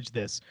acknowledge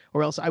this,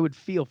 or else I would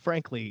feel,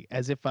 frankly,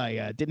 as if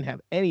I didn't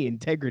have any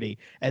integrity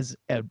as,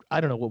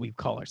 I don't know what we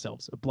call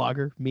ourselves, a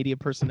blogger, media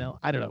personnel,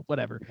 I don't know,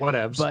 whatever.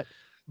 Whatevs.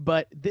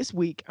 But this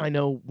week, I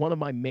know one of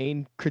my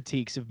main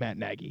critiques of Matt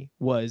Nagy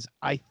was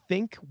I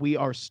think we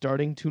are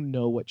starting to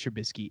know what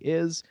Trubisky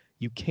is.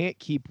 You can't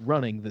keep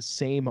running the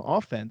same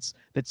offense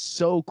that's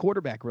so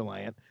quarterback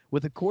reliant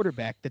with a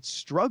quarterback that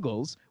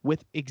struggles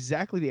with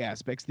exactly the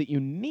aspects that you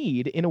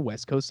need in a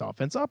West Coast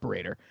offense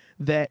operator.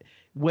 That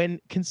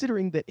when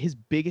considering that his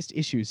biggest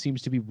issue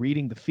seems to be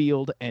reading the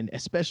field and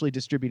especially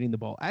distributing the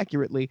ball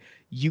accurately,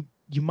 you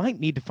might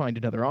need to find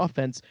another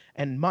offense.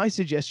 And my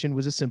suggestion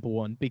was a simple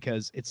one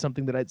because it's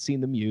something that I'd seen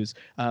them use,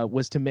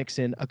 was to mix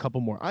in a couple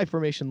more I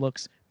formation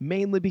looks,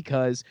 mainly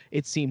because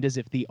it seemed as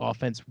if the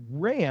offense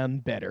ran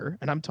better,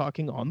 and I'm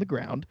talking on the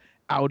ground,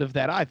 out of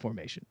that I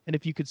formation. And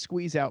if you could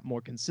squeeze out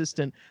more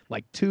consistent,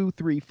 like 2,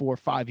 3, 4,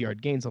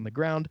 5-yard gains on the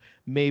ground,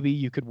 maybe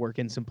you could work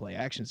in some play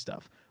action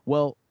stuff.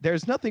 Well,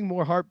 there's nothing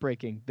more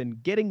heartbreaking than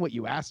getting what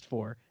you asked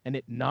for and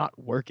it not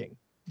working,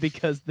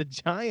 because the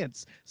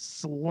Giants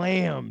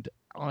slammed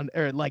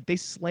they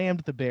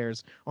slammed the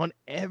Bears on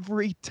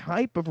every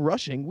type of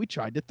rushing we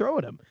tried to throw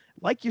at them.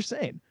 Like you're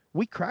saying,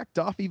 we cracked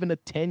off even a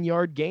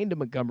 10-yard gain to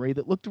Montgomery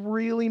that looked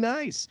really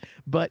nice.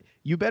 But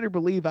you better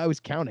believe I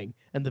was counting.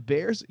 And the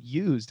Bears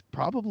used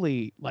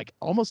probably like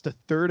almost a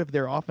third of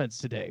their offense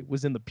today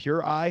was in the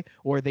pure eye,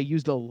 or they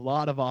used a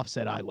lot of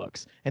offset eye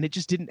looks. And it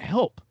just didn't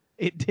help.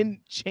 It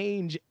didn't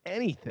change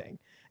anything.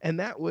 And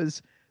that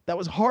was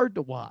hard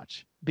to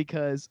watch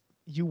because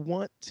you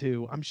want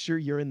to, I'm sure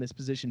you're in this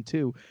position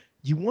too,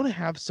 you want to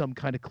have some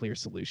kind of clear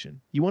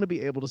solution. You want to be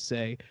able to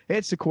say, hey,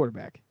 it's the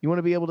quarterback. You want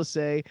to be able to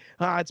say,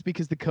 it's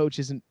because the coach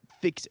isn't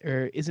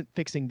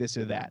fixing this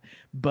or that.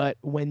 But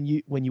when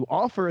you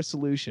offer a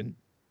solution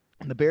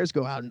and the Bears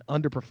go out and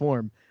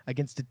underperform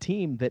against a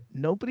team that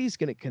nobody's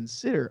going to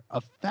consider a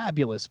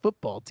fabulous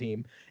football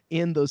team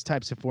in those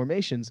types of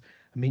formations,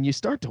 I mean, you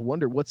start to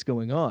wonder what's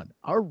going on.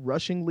 Our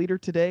rushing leader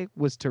today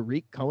was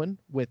Tariq Cohen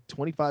with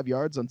 25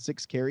 yards on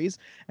 6 carries.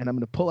 And I'm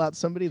going to pull out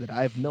somebody that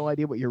I have no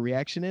idea what your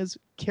reaction is.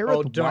 Oh,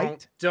 Kareth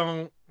White.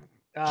 don't.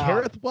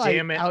 Kareth White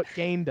Damn it.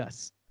 outgained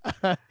us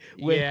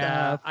with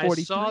Yeah, I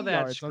 43 saw that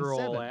yards on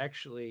scroll.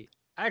 7.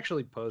 I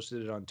actually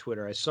posted it on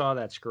Twitter. I saw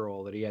that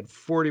scroll that he had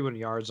 41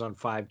 yards on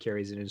 5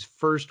 carries in his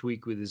first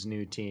week with his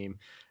new team.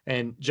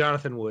 And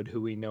Jonathan Wood,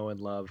 who we know and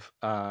love,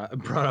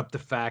 brought up the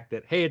fact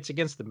that, hey, it's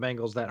against the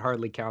Bengals. That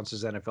hardly counts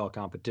as NFL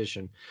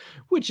competition,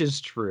 which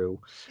is true.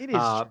 It is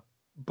true.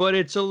 But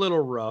it's a little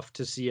rough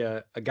to see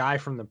a guy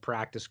from the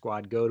practice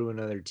squad go to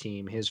another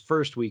team. His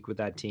first week with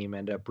that team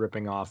end up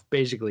ripping off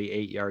basically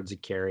 8 yards a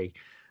carry.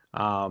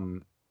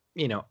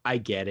 I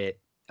get it.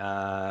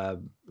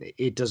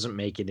 It doesn't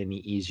make it any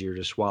easier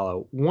to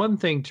swallow. One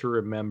thing to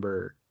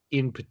remember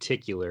in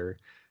particular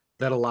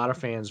that a lot of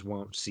fans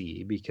won't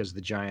see because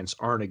the Giants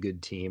aren't a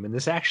good team, and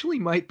this actually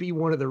might be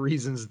one of the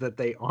reasons that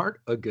they aren't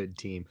a good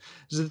team,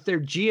 is that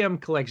their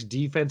GM collects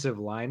defensive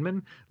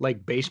linemen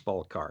like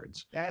baseball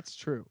cards. That's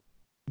true.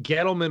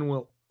 Gettleman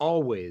will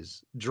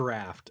always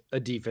draft a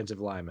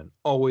defensive lineman.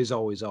 Always,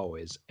 always,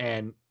 always.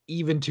 And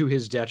even to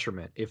his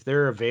detriment, if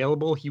they're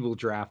available, he will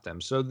draft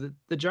them. So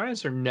the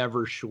Giants are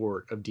never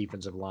short of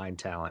defensive line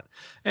talent.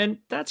 And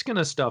that's going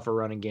to stuff a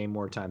running game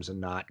more times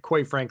than not.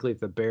 Quite frankly, if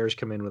the Bears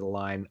come in with a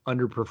line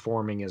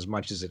underperforming as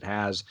much as it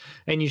has,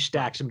 and you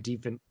stack some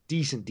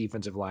decent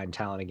defensive line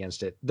talent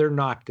against it, they're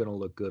not going to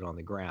look good on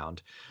the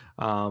ground.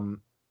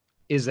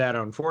 Is that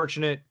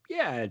unfortunate?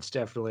 Yeah, it's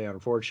definitely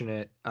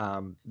unfortunate.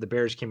 The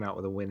Bears came out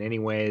with a win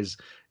anyways.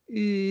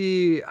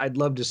 I'd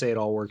love to say it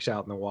all works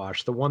out in the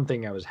wash. The one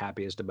thing I was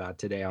happiest about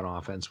today on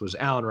offense was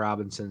Allen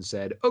Robinson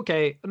said,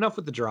 okay, enough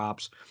with the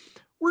drops.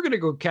 We're going to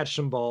go catch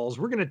some balls.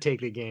 We're going to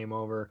take the game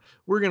over.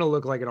 We're going to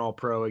look like an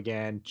all-pro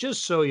again.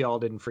 Just so y'all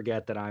didn't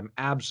forget that I'm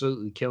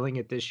absolutely killing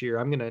it this year.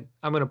 I'm going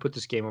to put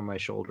this game on my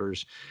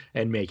shoulders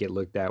and make it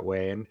look that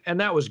way. And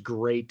that was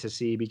great to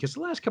see because the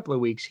last couple of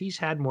weeks he's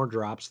had more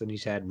drops than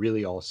he's had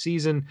really all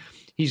season.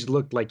 He's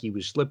looked like he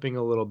was slipping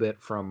a little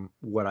bit from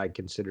what I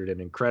considered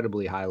an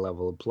incredibly high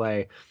level of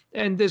play.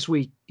 And this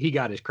week he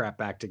got his crap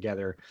back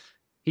together.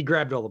 He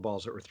grabbed all the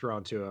balls that were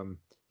thrown to him.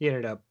 He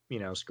ended up,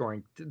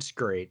 scoring. It's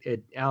great.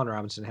 Allen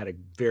Robinson had a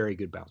very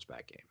good bounce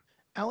back game.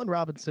 Allen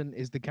Robinson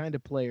is the kind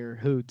of player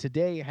who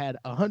today had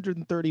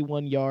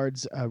 131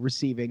 yards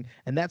receiving,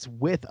 and that's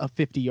with a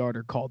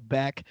 50-yarder called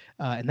back,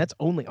 and that's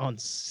only on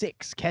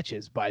 6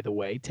 catches, by the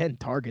way, 10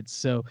 targets.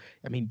 So,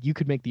 I mean, you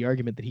could make the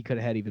argument that he could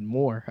have had even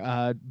more,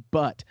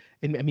 but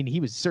he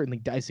was certainly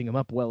dicing him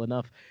up well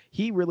enough.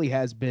 He really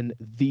has been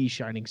the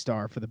shining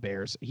star for the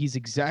Bears. He's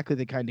exactly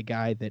the kind of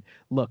guy that,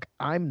 look,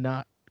 I'm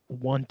not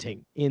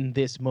wanting in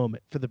this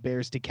moment for the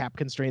Bears to cap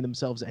constrain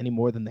themselves any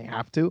more than they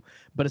have to,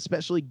 but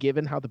especially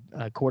given how the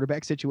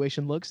quarterback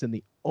situation looks, and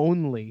the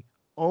only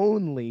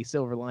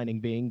silver lining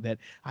being that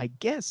I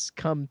guess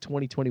come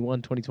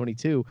 2021,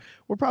 2022,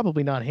 we're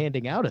probably not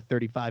handing out a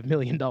 $35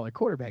 million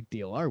quarterback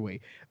deal, are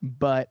we?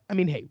 But I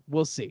mean, hey,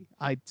 we'll see.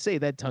 I say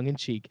that tongue in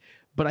cheek,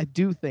 but I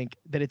do think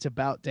that it's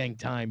about dang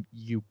time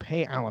you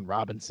pay Allen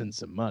Robinson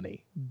some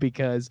money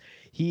because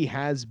he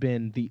has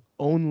been the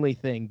only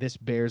thing this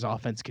Bears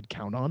offense could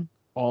count on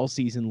all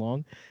season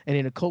long. And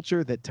in a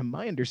culture that, to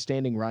my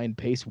understanding, Ryan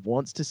Pace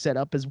wants to set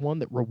up as one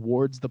that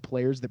rewards the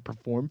players that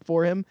perform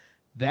for him,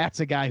 that's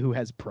a guy who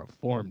has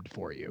performed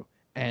for you.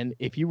 And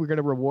if you were going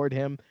to reward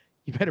him,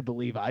 you better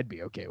believe I'd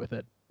be okay with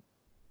it.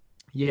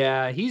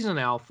 Yeah, he's an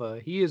alpha.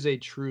 He is a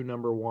true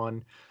number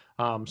one.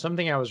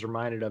 Something I was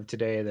reminded of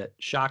today that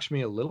shocks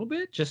me a little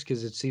bit just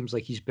because it seems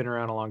like he's been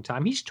around a long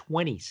time. He's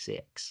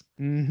 26.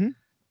 Mm-hmm.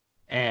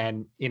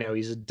 And,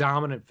 he's a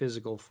dominant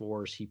physical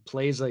force. He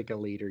plays like a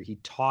leader. He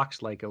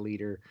talks like a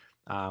leader.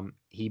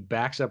 He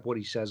backs up what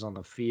he says on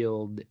the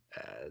field.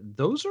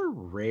 Those are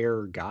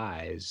rare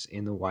guys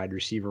in the wide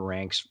receiver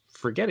ranks.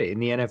 Forget it, in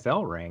the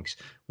NFL ranks.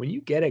 When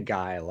you get a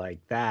guy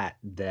like that,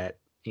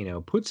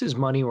 puts his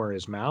money where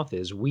his mouth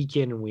is week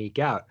in and week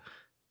out,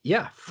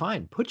 yeah,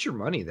 fine. Put your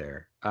money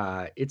there.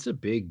 It's a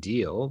big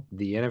deal.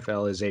 The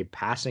NFL is a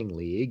passing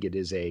league. It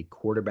is a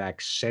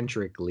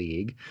quarterback-centric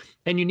league.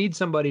 And you need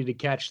somebody to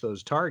catch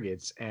those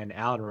targets, and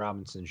Allen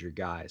Robinson's your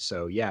guy.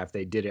 So, yeah, if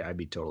they did it, I'd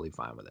be totally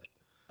fine with it.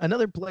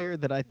 Another player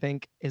that I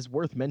think is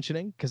worth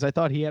mentioning, because I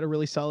thought he had a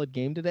really solid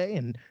game today,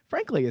 and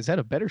frankly has had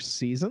a better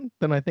season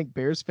than I think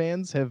Bears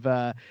fans have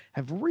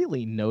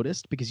really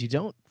noticed, because you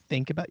don't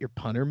think about your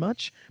punter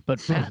much,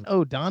 but Pat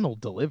O'Donnell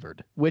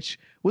delivered, which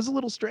was a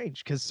little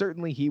strange because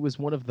certainly he was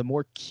one of the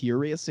more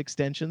curious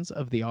extensions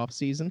of the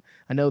offseason.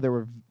 I know there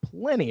were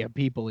plenty of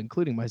people,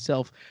 including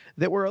myself,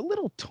 that were a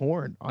little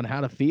torn on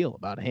how to feel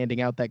about handing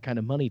out that kind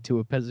of money to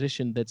a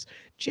position that's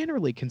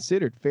generally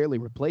considered fairly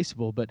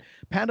replaceable. But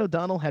Pat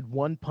O'Donnell had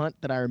one punt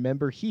that I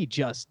remember, he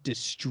just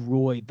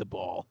destroyed the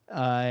ball.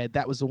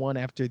 That was the one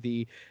after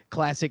the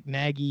classic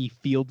Nagy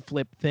field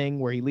flip thing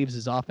where he leaves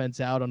his offense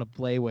out on a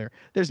play where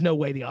there's no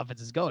way the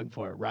offense is going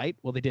for it, right?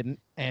 Well, they didn't.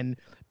 And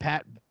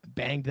Pat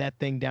banged that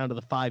thing down to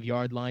the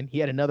 5-yard line. He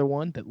had another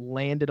one that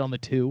landed on the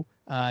 2.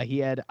 He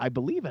had, I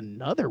believe,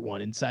 another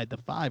one inside the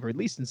 5, or at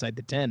least inside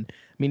the 10. I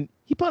mean,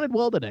 he punted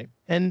well today.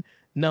 And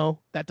no,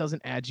 that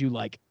doesn't add you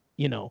like,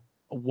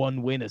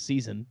 one win a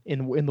season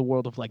in the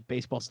world of like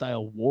baseball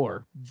style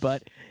war,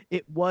 but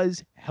it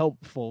was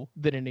helpful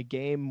that in a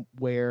game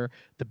where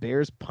the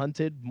Bears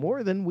punted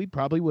more than we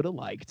probably would have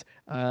liked,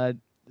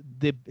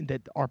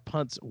 that our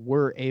punts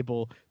were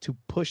able to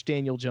push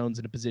Daniel Jones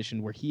in a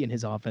position where he and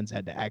his offense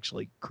had to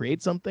actually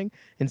create something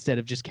instead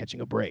of just catching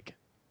a break.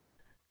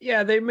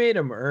 Yeah, they made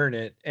him earn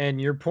it,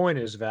 and your point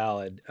is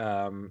valid.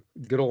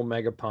 Good old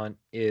Mega Punt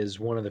is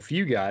one of the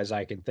few guys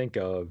I can think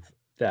of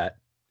that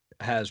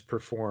has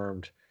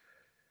performed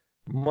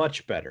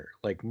much better,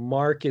 like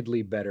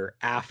markedly better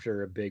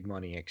after a big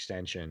money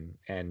extension.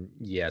 And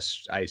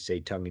yes, I say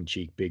tongue in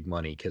cheek big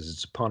money because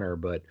it's a punter,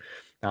 but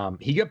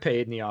he got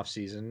paid in the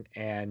offseason.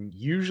 And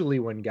usually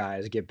when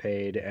guys get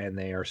paid and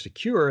they are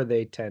secure,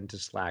 they tend to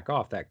slack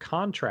off. That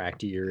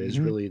contract year is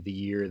really the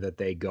year that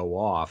they go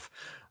off.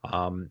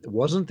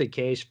 Wasn't the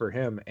case for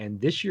him. And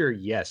this year,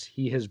 yes,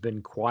 he has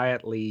been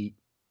quietly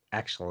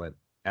excellent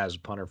as a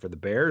punter for the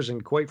Bears.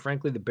 And quite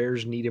frankly, the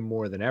Bears need him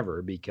more than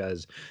ever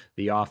because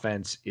the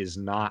offense is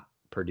not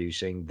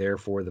producing.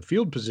 Therefore, the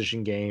field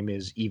position game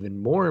is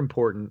even more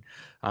important.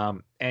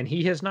 And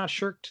he has not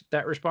shirked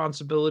that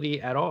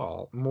responsibility at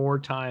all. More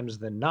times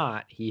than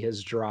not, he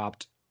has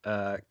dropped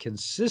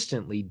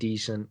consistently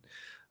decent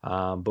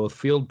both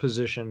field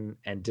position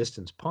and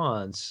distance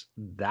punts.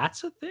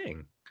 That's a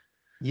thing.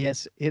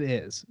 Yes, it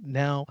is.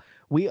 Now,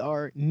 we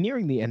are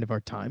nearing the end of our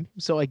time,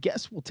 so I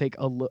guess we'll take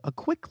a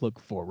quick look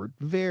forward,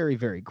 very,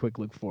 very quick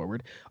look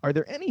forward. Are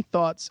there any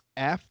thoughts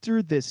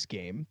after this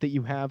game that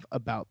you have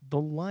about the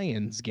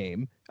Lions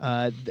game,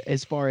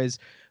 as far as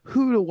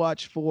who to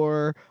watch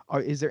for?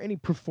 Is there any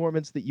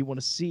performance that you want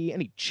to see,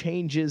 any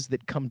changes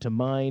that come to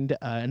mind?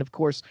 And of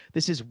course,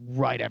 this is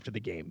right after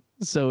the game,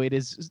 so it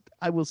is,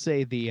 I will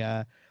say,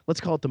 let's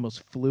call it the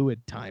most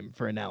fluid time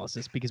for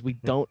analysis because we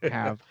don't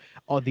have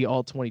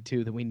all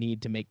 22 that we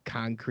need to make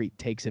concrete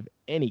takes of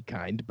any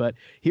kind. But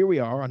here we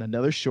are on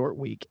another short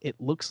week. It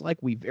looks like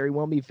we very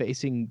well be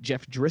facing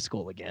Jeff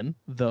Driscoll again,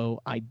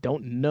 though I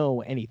don't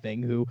know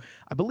anything, who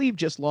I believe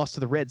just lost to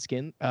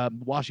the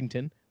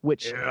Washington,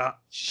 which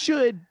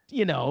should,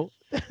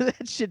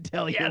 that should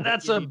tell you. Yeah,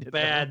 that's a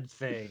bad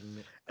thing.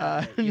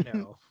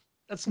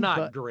 That's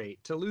not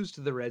great. To lose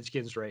to the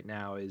Redskins right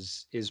now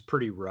is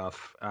pretty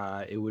rough.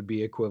 It would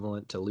be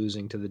equivalent to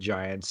losing to the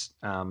Giants.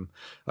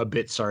 A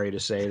bit sorry to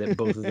say that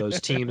both of those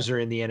teams are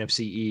in the NFC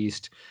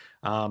East.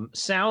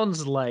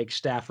 Sounds like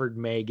Stafford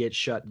may get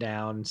shut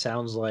down.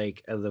 Sounds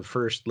like the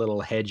first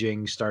little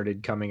hedging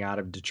started coming out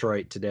of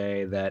Detroit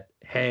today that,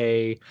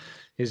 hey,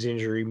 his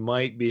injury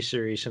might be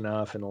serious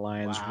enough and the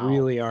Lions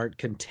really aren't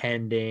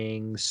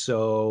contending.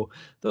 So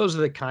those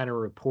are the kind of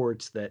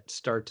reports that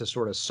start to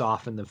sort of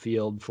soften the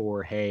field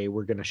for, hey,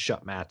 we're going to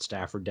shut Matt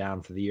Stafford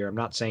down for the year. I'm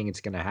not saying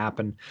it's going to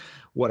happen.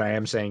 What I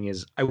am saying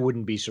is I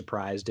wouldn't be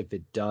surprised if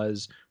it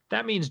does.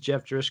 That means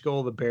Jeff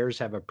Driscoll, the Bears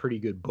have a pretty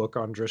good book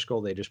on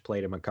Driscoll. They just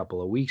played him a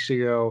couple of weeks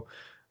ago.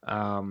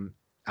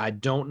 I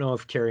don't know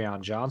if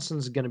Kerryon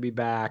Johnson's going to be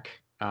back.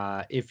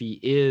 If he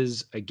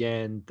is,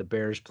 again, the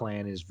Bears'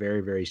 plan is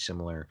very, very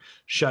similar.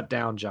 Shut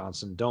down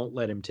Johnson. Don't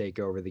let him take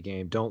over the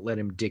game. Don't let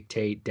him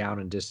dictate down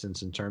and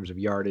distance in terms of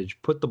yardage.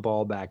 Put the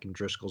ball back in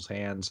Driscoll's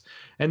hands,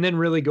 and then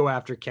really go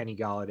after Kenny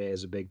Golladay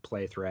as a big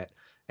play threat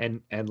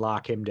and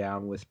lock him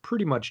down with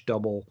pretty much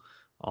double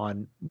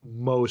on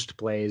most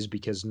plays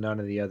because none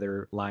of the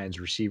other Lions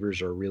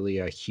receivers are really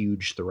a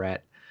huge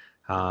threat.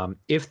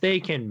 If they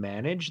can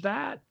manage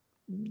that,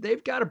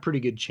 they've got a pretty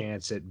good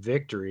chance at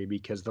victory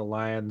because the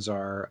Lions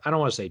are, I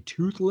don't want to say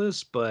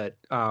toothless, but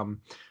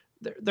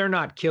they're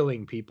not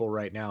killing people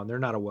right now, and they're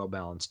not a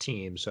well-balanced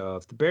team. So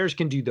if the Bears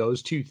can do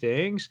those two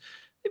things,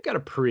 they've got a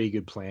pretty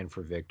good plan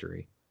for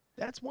victory.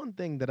 That's one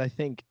thing that I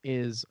think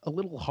is a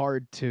little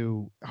hard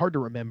to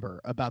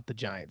remember about the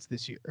Giants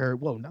this year. Or,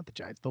 well, not the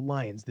Giants, the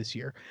Lions this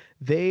year.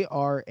 They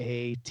are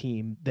a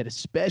team that,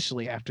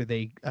 especially after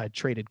they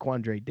traded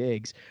Quandre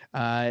Diggs,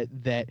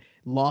 that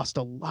lost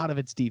a lot of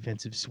its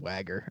defensive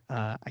swagger.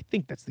 I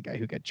think that's the guy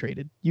who got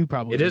traded. You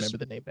probably remember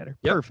the name better.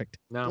 Yep. Perfect.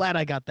 No. Glad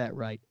I got that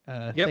right.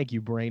 Thank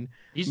you, Brain.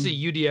 He's a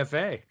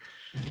UDFA.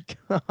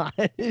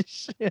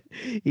 Gosh,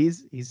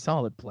 he's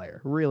solid player,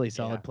 really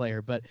solid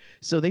player. But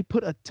so they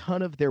put a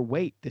ton of their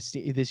weight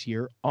this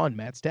year on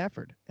Matt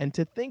Stafford, and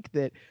to think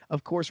that,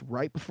 of course,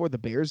 right before the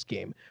Bears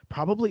game,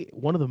 probably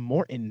one of the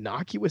more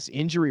innocuous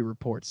injury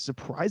reports,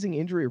 surprising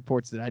injury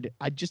reports that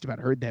I just about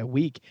heard that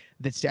week,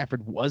 that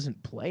Stafford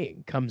wasn't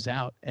playing, comes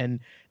out, and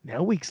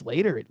now weeks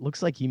later it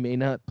looks like he may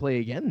not play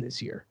again this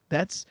year.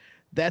 That's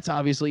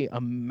obviously a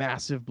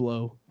massive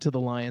blow to the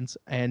Lions.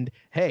 And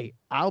hey,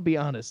 I'll be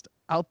honest,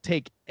 I'll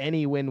take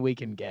any win we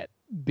can get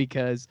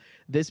because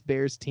this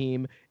Bears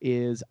team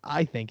is,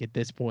 I think, at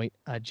this point,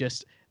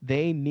 just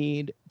they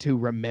need to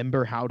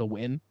remember how to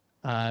win.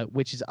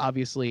 Which is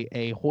obviously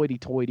a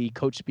hoity-toity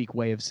coach speak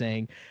way of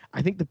saying,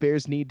 I think the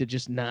Bears need to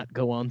just not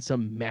go on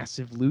some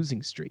massive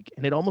losing streak.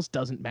 And it almost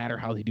doesn't matter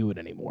how they do it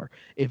anymore.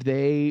 If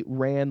they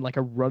ran like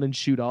a run and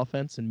shoot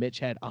offense and Mitch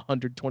had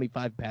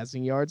 125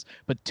 passing yards,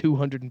 but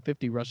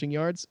 250 rushing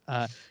yards,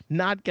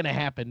 not going to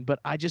happen, but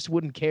I just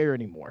wouldn't care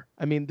anymore.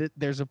 I mean,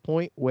 there's a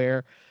point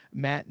where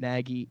Matt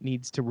Nagy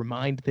needs to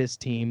remind this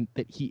team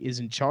that he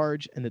is in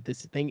charge and that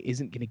this thing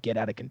isn't going to get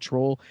out of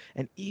control.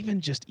 And even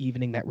just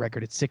evening that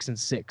record at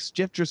 6-6,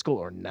 Jeff Driscoll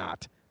or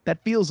not,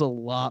 that feels a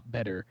lot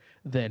better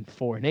than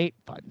 4-8,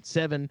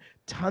 5-7,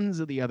 tons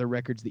of the other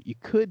records that you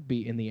could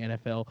be in the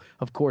NFL,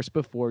 of course,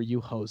 before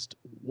you host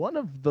one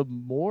of the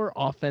more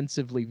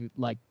offensively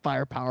like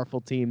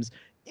firepowerful teams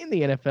in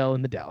the NFL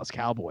in the Dallas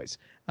Cowboys.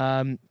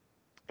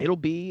 It'll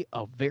be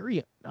a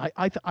very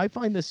I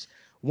find this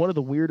one of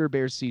the weirder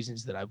Bears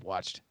seasons that I've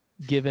watched,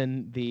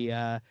 given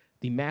the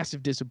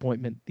massive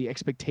disappointment, the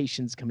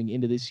expectations coming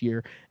into this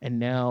year, and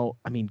now,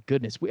 I mean,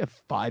 goodness, we have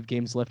 5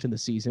 games left in the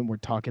season. We're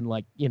talking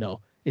like,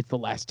 it's the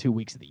last 2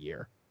 weeks of the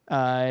year,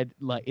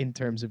 like in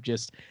terms of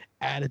just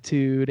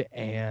attitude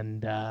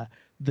and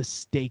the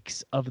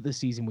stakes of the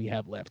season we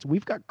have left.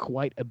 We've got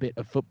quite a bit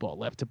of football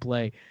left to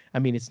play. I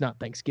mean, it's not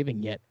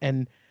Thanksgiving yet,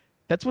 and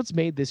that's what's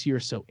made this year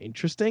so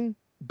interesting.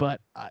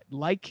 But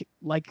like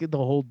the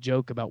whole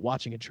joke about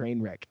watching a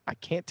train wreck, I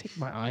can't take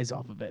my eyes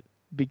off of it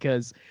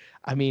because,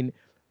 I mean,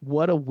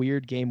 what a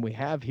weird game we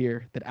have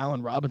here that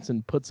Allen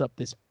Robinson puts up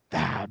this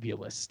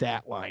fabulous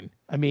stat line.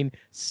 I mean,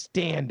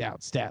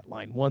 standout stat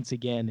line once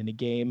again in a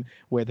game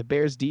where the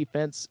Bears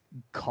defense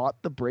caught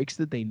the breaks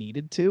that they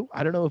needed to.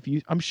 I don't know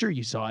if I'm sure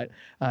you saw it.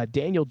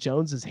 Daniel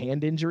Jones's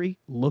hand injury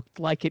looked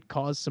like it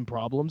caused some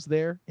problems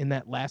there in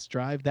that last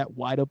drive. That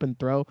wide open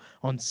throw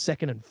on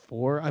 2nd and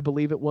 4, I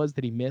believe it was,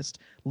 that he missed,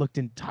 looked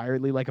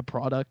entirely like a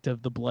product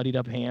of the bloodied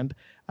up hand.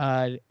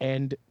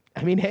 And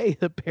I mean, hey,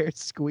 the Bears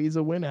squeeze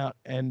a win out,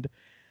 and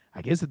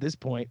I guess at this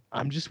point,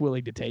 I'm just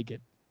willing to take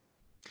it.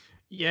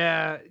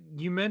 Yeah,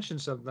 you mentioned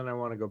something I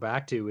want to go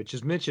back to, which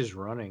is Mitch's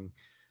running.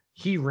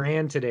 He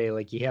ran today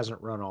like he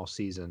hasn't run all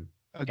season.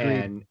 Agreed.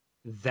 And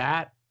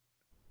that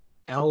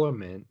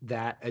element,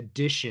 that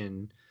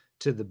addition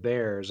to the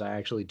Bears, I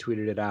actually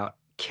tweeted it out,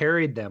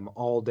 carried them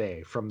all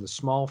day, from the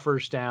small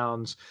first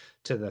downs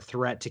to the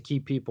threat to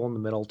keep people in the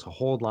middle, to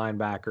hold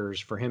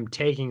linebackers, for him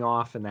taking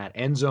off in that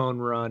end zone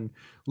run.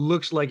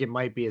 Looks like it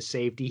might be a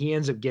safety. He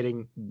ends up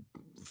getting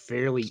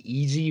fairly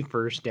easy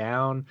first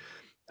down.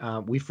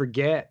 We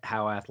forget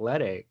how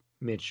athletic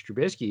Mitch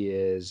Trubisky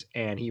is,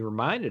 and he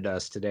reminded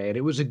us today, and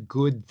it was a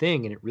good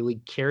thing, and it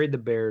really carried the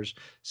Bears,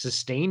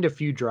 sustained a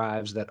few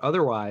drives that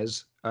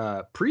otherwise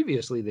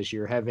previously this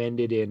year have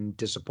ended in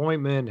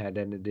disappointment, had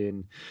ended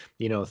in,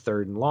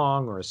 3rd and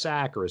long or a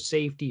sack or a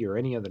safety or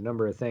any other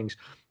number of things.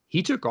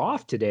 He took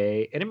off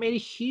today, and it made a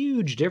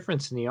huge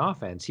difference in the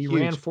offense. He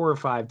ran 4 or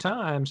 5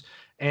 times,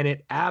 and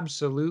it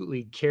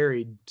absolutely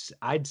carried,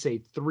 I'd say,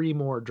 3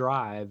 more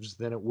drives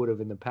than it would have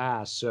in the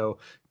past. So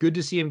good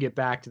to see him get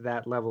back to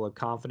that level of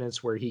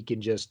confidence where he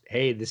can just,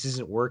 hey, this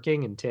isn't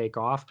working, and take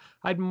off.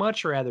 I'd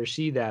much rather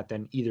see that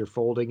than either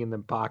folding in the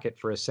pocket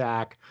for a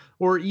sack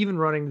or even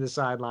running to the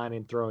sideline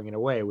and throwing it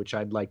away, which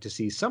I'd like to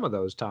see some of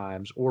those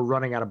times, or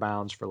running out of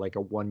bounds for like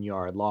a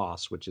 1-yard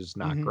loss, which is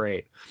not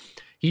great.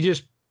 He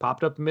just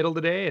popped up the middle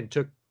today and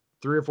took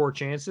 3 or 4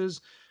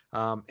 chances.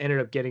 Ended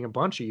up getting a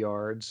bunch of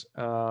yards.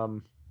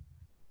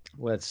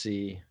 Let's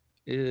see.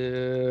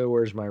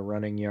 Where's my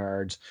running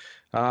yards?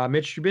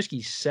 Mitch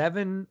Trubisky,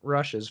 7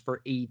 rushes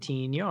for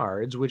 18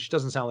 yards, which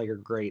doesn't sound like a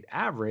great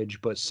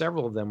average, but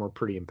several of them were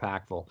pretty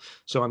impactful.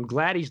 So I'm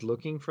glad he's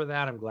looking for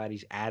that. I'm glad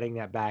he's adding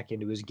that back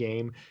into his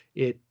game.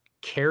 It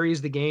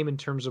carries the game in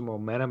terms of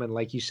momentum. And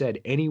like you said,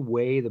 any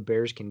way the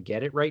Bears can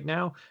get it right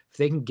now, if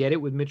they can get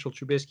it with Mitchell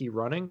Trubisky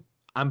running,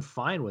 I'm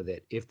fine with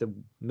it. If the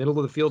middle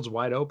of the field's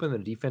wide open, the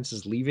defense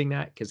is leaving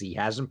that because he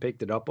hasn't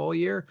picked it up all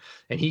year,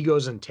 and he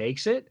goes and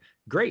takes it,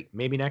 great.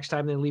 Maybe next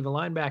time they leave a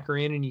linebacker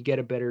in and you get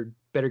a better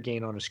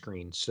gain on a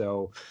screen.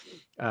 So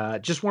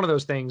just one of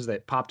those things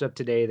that popped up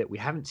today that we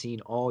haven't seen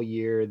all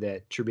year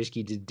that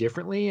Trubisky did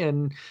differently.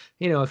 And,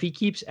 if he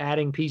keeps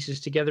adding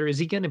pieces together, is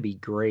he going to be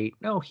great?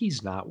 No,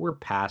 he's not. We're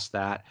past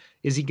that.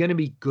 Is he going to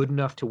be good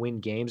enough to win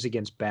games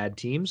against bad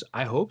teams?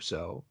 I hope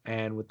so.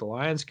 And with the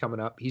Lions coming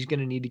up, he's going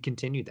to need to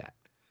continue that.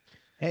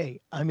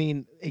 Hey, I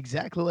mean,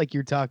 exactly like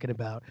you're talking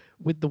about,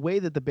 with the way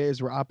that the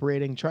Bears were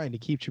operating, trying to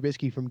keep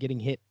Trubisky from getting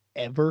hit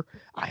ever,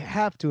 I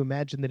have to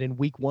imagine that in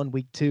week 1,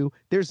 week 2,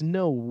 there's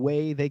no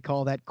way they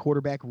call that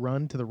quarterback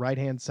run to the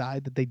right-hand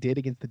side that they did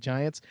against the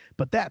Giants,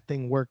 but that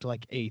thing worked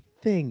like a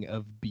thing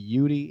of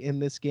beauty in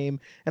this game,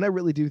 and I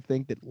really do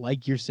think that,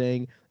 like you're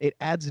saying, it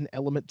adds an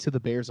element to the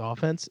Bears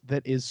offense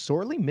that is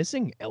sorely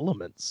missing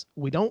elements.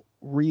 We don't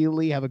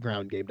really have a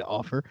ground game to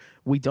offer.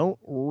 We don't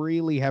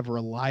really have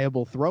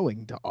reliable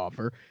throwing to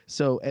offer.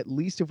 So at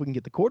least if we can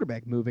get the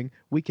quarterback moving,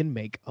 we can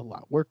make a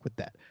lot work with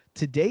that.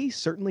 today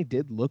certainly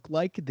did look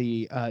like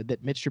the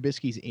that Mitch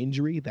Trubisky's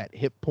injury, that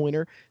hip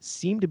pointer,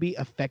 seemed to be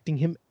affecting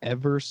him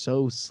ever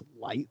so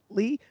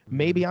slightly. Mhm.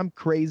 Maybe I'm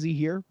crazy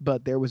here,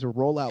 but there was a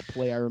rollout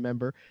play I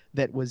remember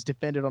that was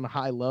defended on a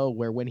high low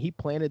where when he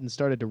planted and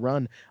started to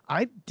run,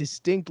 I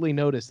distinctly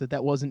noticed that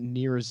that wasn't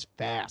near as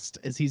fast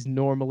as he's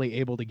normally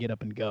able to get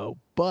up and go.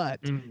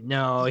 But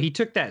No, he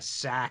took that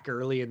sack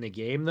early in the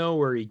game though,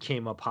 where he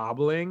came up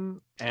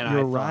hobbling, and I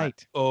you're thought,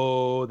 right.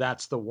 oh,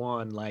 that's the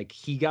one. Like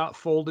he got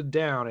folded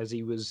down as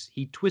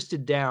he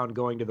twisted down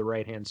going to the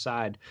right hand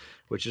side,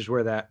 which is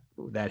where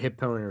that hip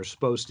pointer is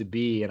supposed to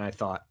be. And I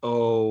thought,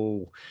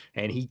 oh,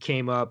 and he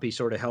came up, he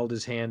sort of held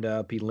his hand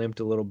up, he limped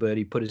a little bit,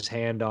 he put his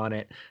hand on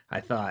it. I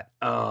thought,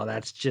 oh,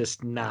 that's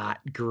just not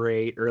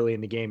great early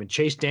in the game. And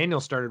Chase Daniel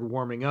started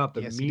warming up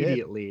Yes, he did.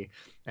 immediately.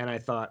 And I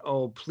thought,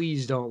 oh,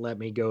 please don't let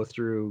me go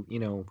through,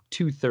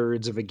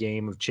 2/3 of a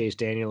game of Chase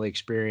Daniel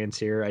experience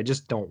here. I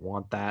just don't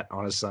want that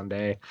on a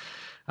Sunday.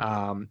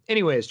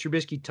 Anyways,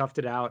 Trubisky toughed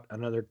it out.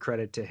 Another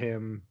credit to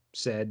him.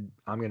 Said,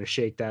 I'm going to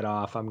shake that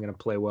off. I'm going to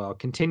play well.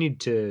 Continued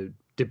to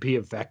be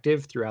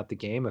effective throughout the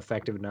game,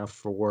 effective enough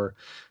for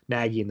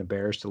Nagy and the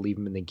Bears to leave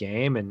him in the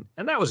game, and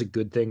that was a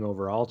good thing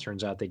overall.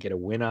 Turns out they get a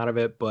win out of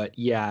it, but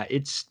yeah,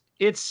 it's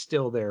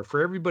still there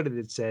for everybody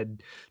that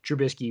said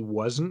Trubisky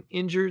wasn't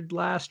injured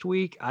last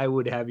week. I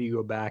would have you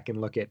go back and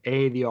look at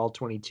A, the all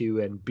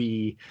 22, and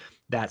B,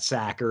 that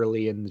sack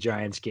early in the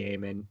Giants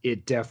game, and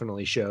it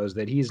definitely shows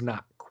that he's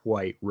not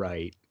quite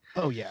right.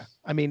 Oh yeah.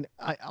 I mean,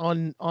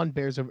 on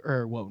Bears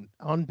or well,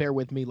 on Bear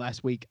with Me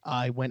last week,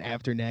 I went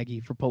after Nagy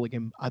for pulling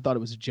him. I thought it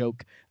was a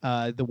joke,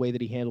 the way that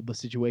he handled the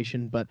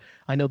situation. But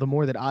I know the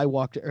more that I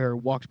walked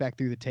back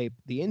through the tape,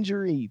 the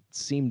injury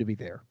seemed to be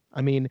there.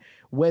 I mean,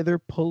 whether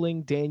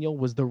pulling Daniel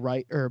was the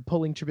right or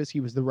pulling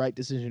Trubisky was the right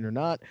decision or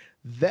not,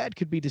 that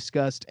could be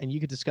discussed, and you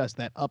could discuss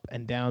that up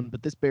and down.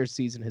 But this Bears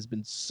season has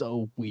been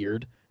so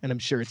weird, and I'm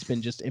sure it's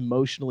been just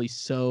emotionally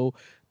so,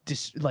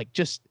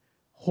 just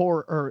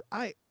horror. Or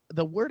I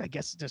the word I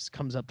guess just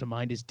comes up to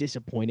mind is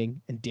disappointing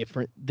and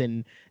different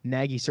than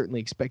Nagy certainly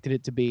expected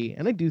it to be.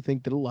 And I do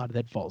think that a lot of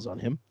that falls on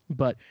him,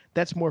 but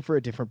that's more for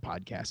a different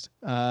podcast.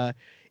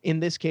 In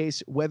this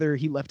case, whether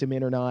he left him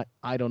in or not,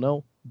 I don't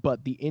know,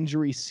 but the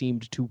injury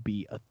seemed to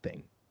be a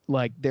thing.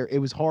 Like it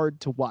was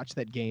hard to watch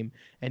that game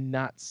and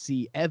not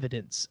see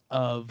evidence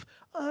of,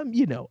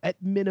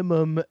 at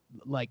minimum,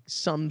 like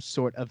some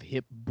sort of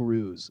hip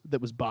bruise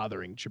that was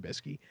bothering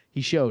Trubisky.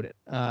 He showed it.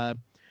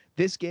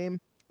 This game,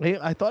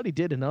 I thought he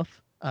did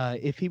enough.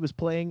 If he was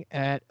playing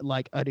at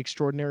like an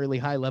extraordinarily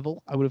high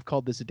level, I would have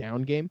called this a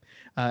down game.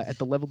 At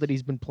the level that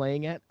he's been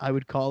playing at, I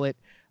would call it,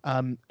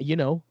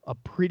 a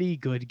pretty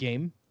good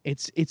game.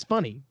 It's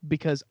funny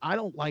because I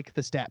don't like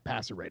the stat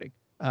passer rating.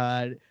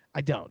 I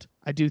don't.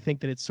 I do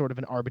think that it's sort of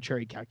an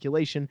arbitrary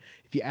calculation.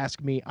 If you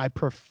ask me, I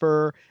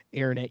prefer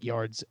air net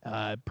yards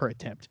per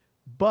attempt.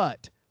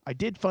 But I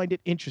did find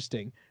it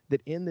interesting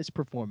that in this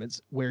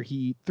performance where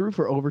he threw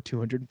for over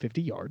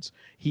 250 yards,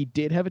 he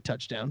did have a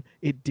touchdown.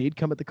 It did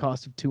come at the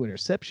cost of 2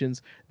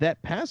 interceptions.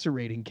 That passer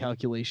rating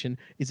calculation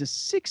is a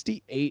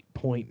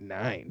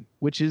 68.9,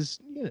 which is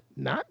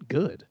not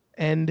good.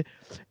 And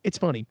it's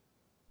funny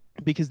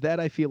because that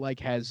I feel like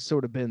has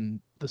sort of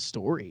been the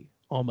story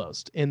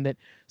almost, in that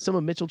some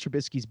of Mitchell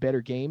Trubisky's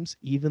better games,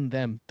 even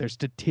them, they're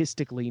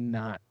statistically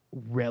not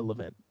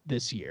relevant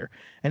this year.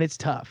 And it's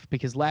tough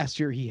because last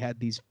year he had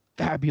these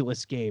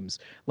fabulous games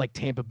like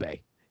Tampa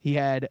Bay. He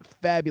had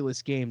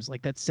fabulous games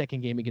like that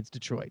second game against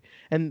Detroit.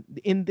 And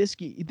in this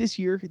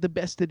year, the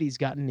best that he's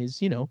gotten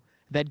is,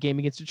 that game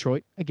against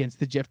Detroit, against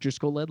the Jeff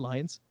Driscoll led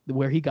Lions,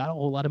 where he got a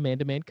whole lot of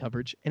man-to-man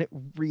coverage, and it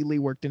really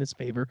worked in his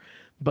favor.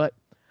 But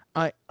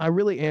I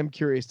really am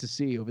curious to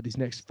see over these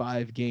next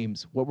 5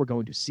 games what we're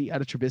going to see out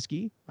of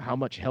Trubisky, how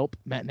much help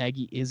Matt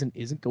Nagy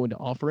isn't going to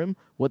offer him,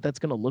 what that's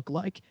going to look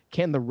like.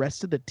 Can the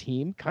rest of the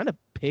team kind of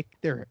pick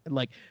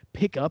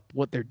up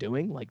what they're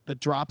doing, like the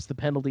drops, the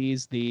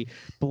penalties, the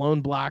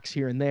blown blocks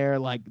here and there,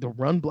 like the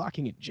run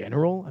blocking in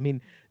general? I mean,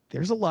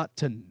 there's a lot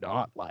to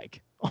not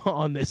like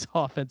on this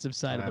offensive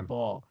side of the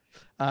ball.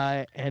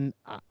 And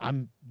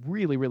I'm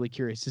really, really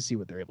curious to see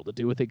what they're able to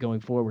do with it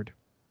going forward.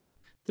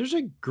 There's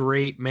a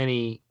great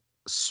many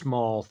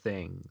small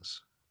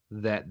things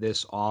that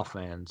this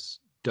offense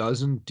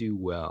doesn't do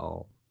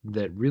well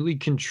that really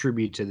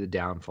contribute to the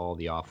downfall of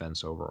the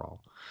offense overall.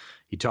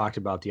 You talked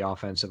about the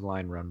offensive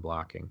line run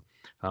blocking.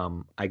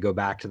 I go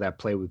back to that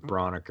play with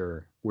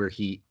Broniker where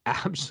he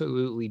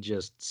absolutely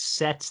just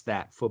sets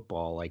that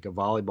football like a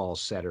volleyball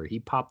setter. He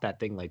popped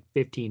that thing like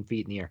 15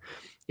 feet in the air.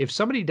 If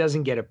somebody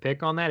doesn't get a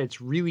pick on that,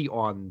 it's really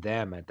on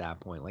them at that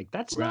point. Like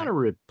that's not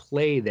a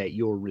play that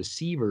your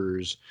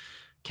receivers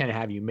can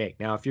have you make.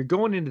 Now, if you're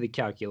going into the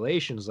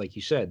calculations, like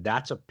you said,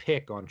 that's a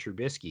pick on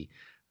Trubisky.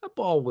 That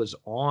ball was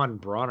on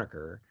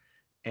Broniker.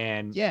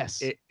 And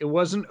Yes. it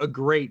wasn't a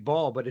great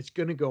ball, but it's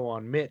going to go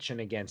on Mitch and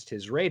against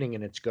his rating,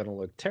 and it's going to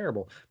look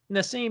terrible. And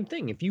the same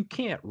thing, if you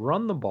can't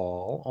run the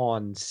ball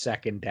on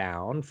second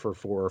down for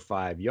 4 or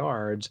 5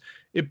 yards,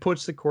 it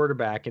puts the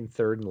quarterback in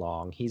third and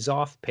long. He's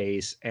off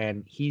pace,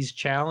 and he's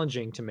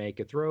challenging to make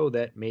a throw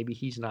that maybe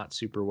he's not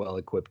super well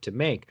equipped to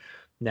make.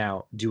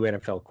 Now, do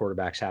NFL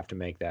quarterbacks have to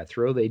make that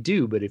throw? They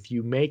do, but if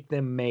you make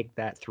them make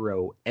that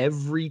throw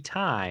every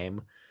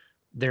time,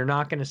 they're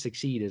not going to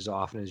succeed as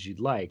often as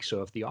you'd like.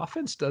 So if the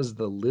offense does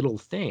the little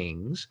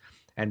things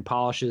and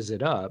polishes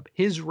it up,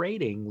 his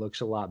rating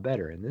looks a lot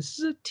better. And this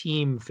is a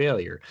team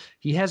failure.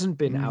 He hasn't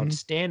been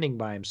outstanding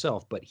by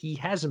himself, but he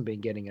hasn't been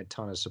getting a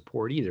ton of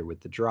support either, with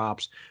the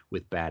drops,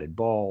 with batted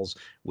balls,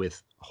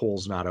 with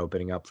holes not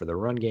opening up for the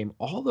run game.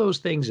 All those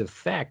things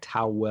affect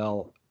how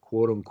well,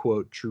 quote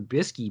unquote,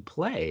 Trubisky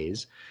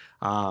plays.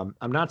 I'm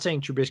not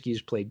saying Trubisky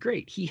has played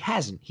great. He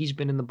hasn't. He's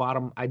been in the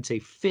bottom, I'd say,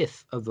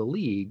 fifth of the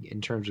league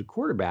in terms of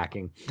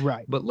quarterbacking.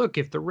 Right. But look,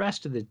 if the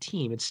rest of the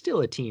team, it's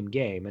still a team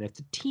game. And if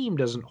the team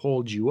doesn't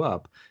hold you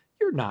up,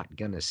 you're not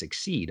going to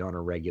succeed on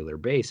a regular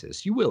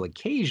basis. You will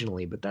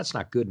occasionally, but that's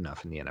not good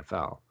enough in the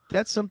NFL.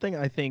 That's something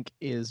I think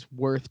is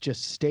worth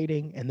just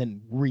stating and then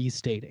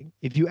restating.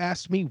 If you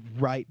asked me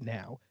right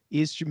now,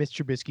 is Mitch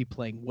Trubisky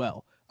playing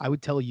well? I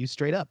would tell you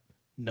straight up,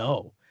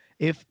 no.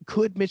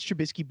 Could Mitch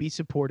Trubisky be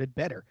supported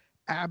better?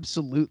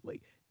 Absolutely.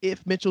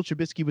 If Mitchell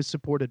Trubisky was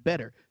supported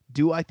better,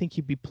 do I think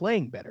he'd be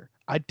playing better?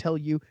 I'd tell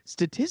you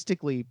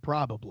statistically,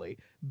 probably.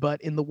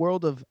 But in the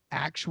world of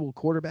actual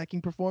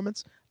quarterbacking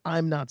performance,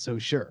 I'm not so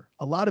sure.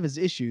 A lot of his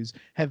issues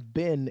have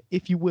been,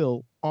 if you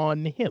will,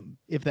 on him,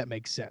 if that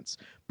makes sense.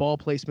 Ball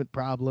placement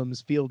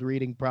problems, field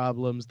reading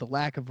problems, the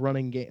lack of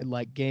running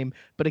game.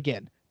 But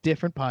again,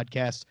 different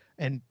podcast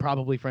and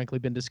probably, frankly,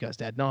 been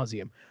discussed ad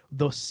nauseum.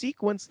 The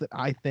sequence that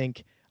I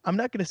think, I'm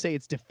not going to say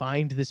it's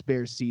defined this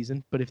Bears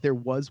season, but if there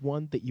was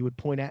one that you would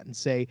point at and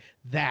say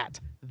that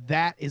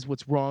is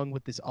what's wrong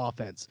with this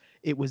offense,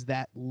 it was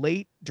that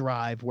late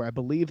drive where I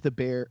believe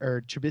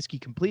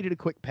Trubisky completed a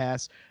quick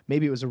pass,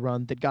 maybe it was a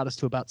run that got us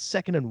to about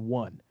 2nd and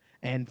 1.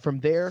 And from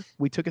there,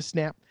 we took a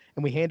snap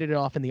and we handed it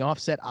off in the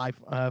offset I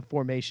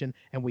formation,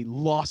 and we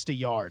lost a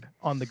yard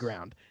on the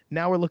ground.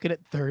 Now we're looking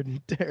at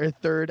third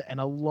and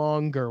a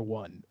longer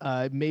one,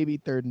 maybe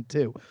 3rd and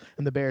 2.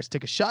 And the Bears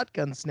took a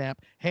shotgun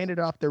snap, handed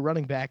it off their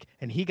running back,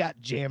 and he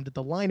got jammed at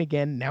the line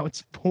again. Now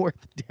it's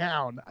 4th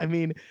down. I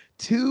mean,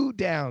 2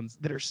 downs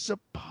that are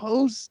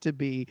supposed to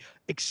be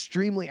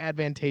extremely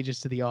advantageous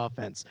to the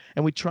offense.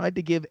 And we tried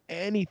to give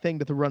anything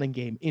to the running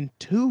game in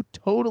 2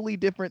 totally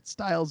different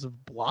styles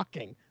of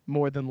blocking,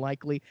 more than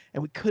likely,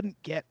 and we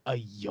couldn't get a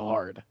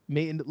yard.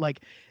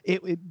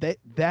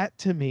 That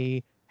to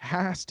me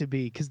has to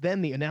be, because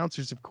then the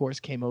announcers, of course,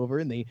 came over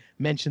and they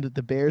mentioned that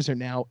the Bears are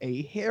now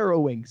a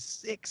harrowing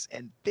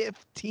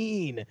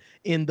 6-15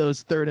 in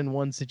those 3rd and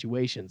 1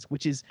 situations,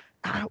 which is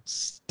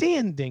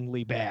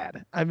outstandingly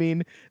bad. I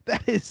mean,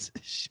 that is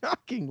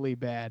shockingly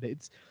bad.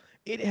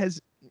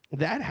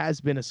 That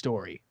has been a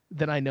story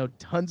that I know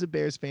tons of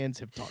Bears fans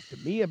have talked to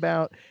me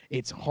about.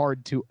 It's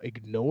hard to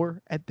ignore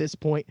at this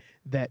point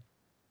that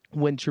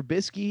when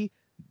Trubisky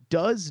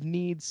does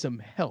need some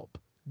help,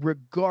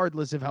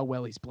 regardless of how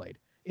well he's played,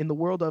 in the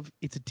world of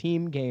it's a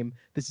team game,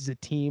 this is a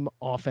team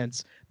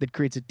offense that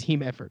creates a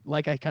team effort.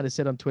 Like I kind of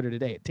said on Twitter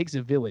today, it takes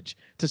a village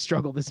to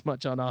struggle this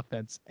much on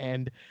offense.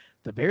 And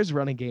the Bears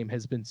running game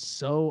has been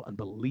so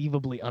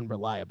unbelievably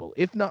unreliable,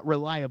 if not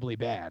reliably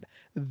bad,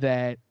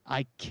 that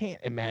I can't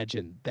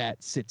imagine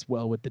that sits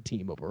well with the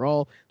team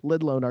overall,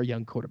 let alone our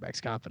young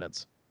quarterback's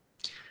confidence.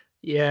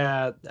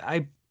 Yeah,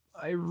 I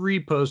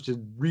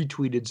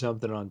retweeted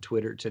something on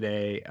Twitter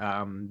today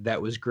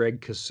that was Greg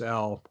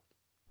Cosell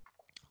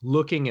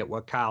looking at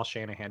what Kyle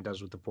Shanahan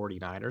does with the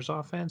 49ers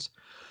offense.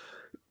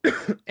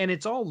 And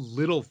it's all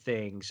little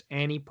things.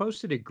 And he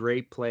posted a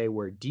great play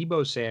where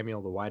Deebo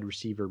Samuel, the wide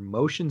receiver,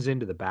 motions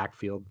into the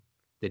backfield.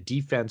 The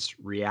defense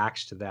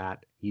reacts to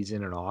that. He's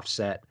in an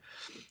offset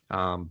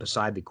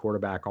beside the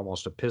quarterback,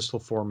 almost a pistol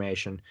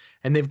formation.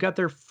 And they've got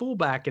their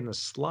fullback in the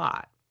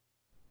slot.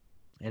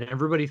 And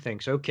everybody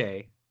thinks,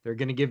 okay, they're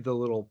going to give the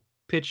little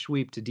pitch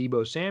sweep to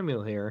Deebo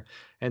Samuel here,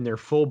 and their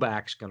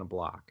fullback's going to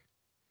block.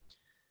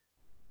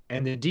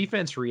 And the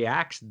defense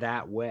reacts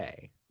that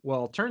way.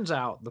 Well, it turns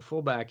out the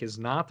fullback is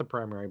not the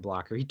primary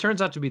blocker. He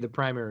turns out to be the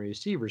primary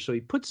receiver. So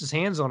he puts his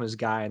hands on his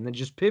guy and then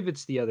just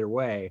pivots the other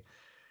way.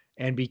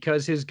 And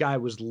because his guy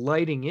was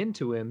lighting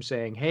into him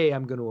saying, hey,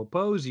 I'm going to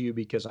oppose you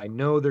because I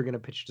know they're going to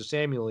pitch to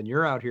Samuel and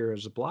you're out here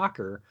as a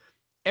blocker,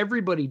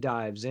 everybody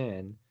dives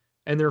in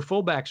and their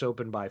fullback's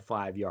open by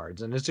 5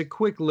 yards. And it's a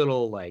quick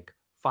little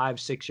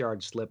 5-6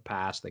 yard slip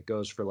pass that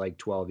goes for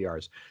 12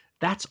 yards.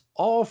 That's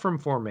all from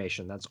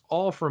formation. That's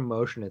all from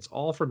motion. It's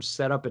all from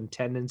setup and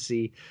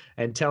tendency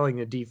and telling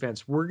the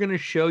defense, we're going to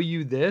show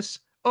you this.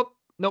 Oh,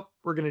 nope,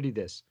 we're going to do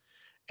this.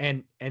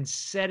 And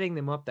setting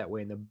them up that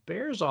way. And the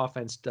Bears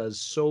offense does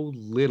so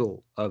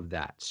little of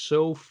that,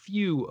 so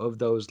few of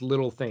those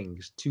little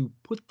things to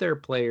put their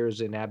players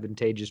in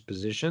advantageous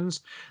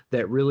positions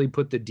that really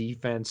put the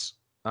defense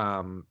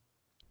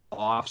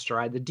off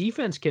stride. The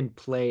defense can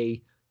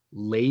play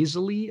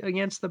lazily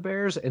against the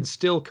Bears and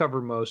still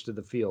cover most of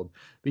the field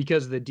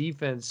because the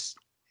defense,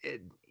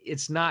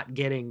 it's not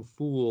getting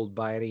fooled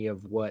by any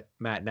of what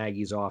Matt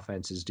Nagy's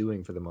offense is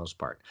doing for the most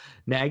part.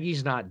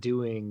 Nagy's not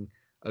doing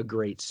a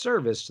great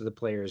service to the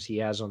players he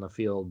has on the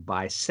field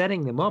by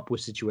setting them up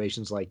with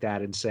situations like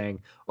that and saying,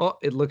 oh,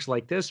 it looks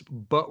like this,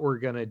 but we're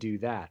going to do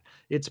that.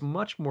 It's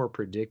much more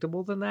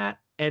predictable than that.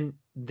 And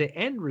the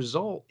end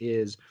result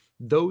is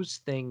those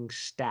things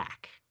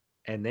stack.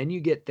 And then you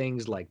get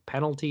things like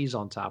penalties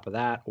on top of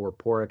that or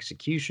poor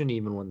execution,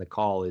 even when the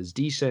call is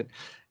decent.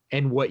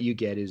 And what you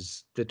get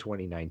is the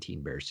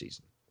 2019 Bears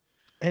season.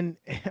 And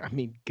I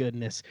mean,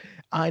 goodness,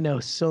 I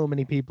know so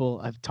many people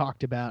I've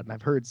talked about and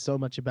I've heard so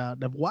much about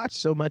and I've watched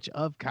so much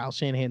of Kyle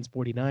Shanahan's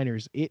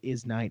 49ers. It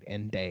is night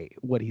and day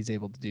what he's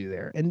able to do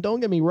there. And don't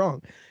get me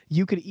wrong,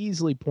 you could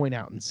easily point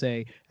out and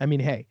say, I mean,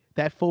 hey,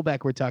 that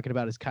fullback we're talking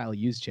about is Kyle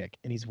Juszczyk,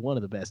 and he's one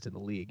of the best in the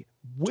league.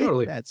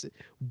 Totally.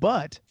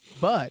 But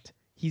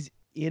he's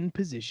in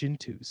position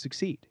to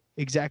succeed,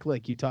 exactly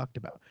like you talked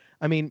about.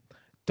 I mean,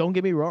 don't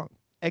get me wrong.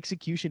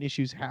 Execution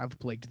issues have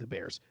plagued the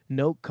Bears.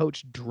 No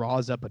coach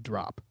draws up a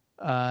drop.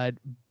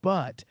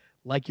 But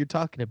like you're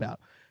talking about,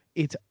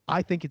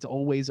 I think it's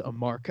always a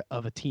mark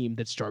of a team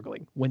that's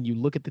struggling. When you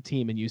look at the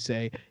team and you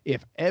say,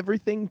 if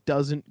everything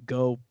doesn't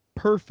go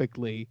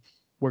perfectly,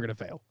 we're going to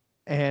fail.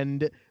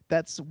 And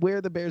that's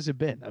where the Bears have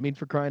been. I mean,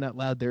 for crying out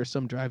loud, there are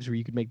some drives where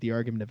you could make the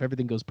argument if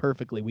everything goes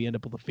perfectly, we end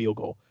up with a field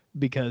goal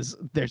because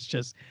there's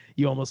just,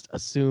 you almost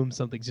assume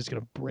something's just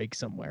going to break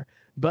somewhere.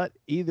 But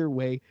either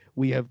way,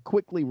 we have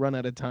quickly run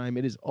out of time.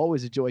 It is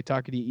always a joy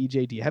talking to you,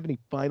 EJ. Do you have any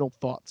final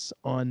thoughts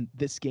on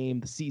this game,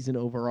 the season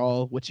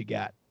overall? What you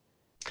got?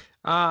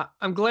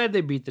 I'm glad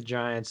they beat the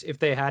Giants. If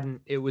they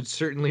hadn't, it would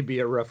certainly be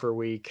a rougher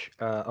week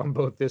on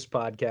both this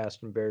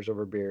podcast and Bears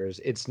Over Beers.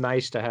 It's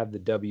nice to have the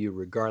W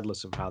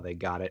regardless of how they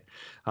got it.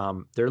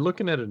 They're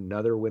looking at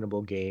another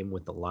winnable game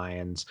with the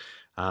Lions.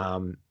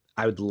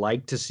 I would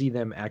like to see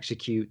them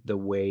execute the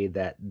way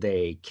that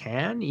they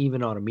can,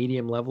 even on a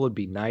medium level. It'd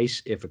be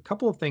nice if a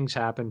couple of things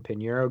happen.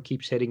 Pinheiro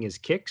keeps hitting his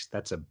kicks.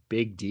 That's a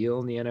big deal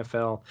in the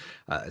NFL,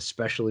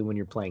 especially when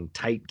you're playing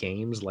tight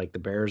games like the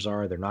Bears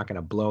are. They're not going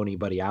to blow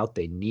anybody out.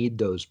 They need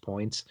those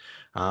points.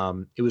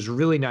 It was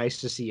really nice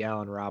to see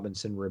Allen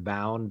Robinson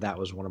rebound. That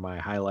was one of my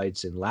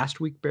highlights in last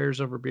week Bears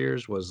Over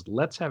Beers was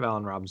let's have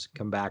Allen Robinson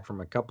come back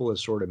from a couple of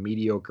sort of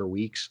mediocre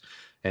weeks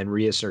and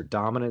reassert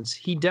dominance.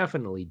 He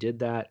definitely did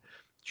that.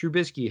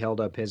 Trubisky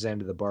held up his end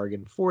of the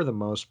bargain for the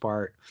most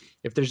part.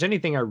 If there's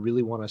anything I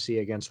really want to see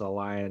against the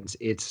Lions,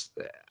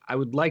 I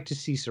would like to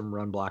see some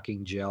run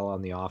blocking gel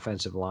on the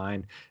offensive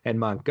line and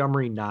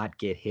Montgomery not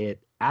get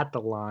hit at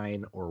the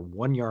line or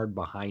 1 yard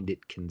behind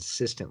it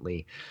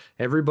consistently.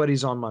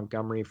 Everybody's on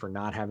Montgomery for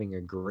not having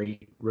a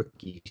great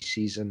rookie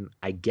season.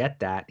 I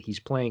get that. He's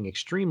playing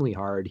extremely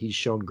hard. He's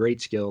shown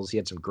great skills. He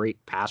had some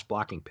great pass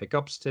blocking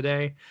pickups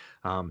today.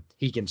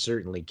 He can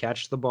certainly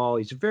catch the ball.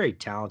 He's a very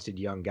talented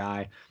young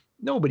guy.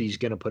 Nobody's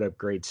going to put up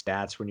great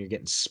stats when you're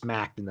getting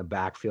smacked in the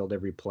backfield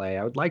every play.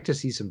 I would like to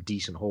see some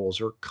decent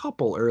holes or a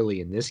couple early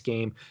in this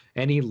game,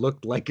 and he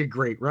looked like a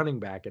great running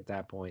back at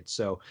that point.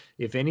 So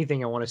if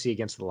anything I want to see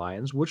against the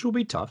Lions, which will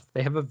be tough,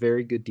 they have a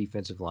very good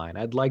defensive line.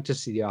 I'd like to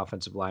see the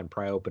offensive line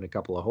pry open a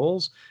couple of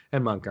holes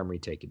and Montgomery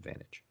take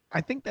advantage.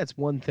 I think that's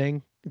one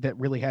thing that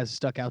really has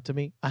stuck out to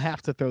me. I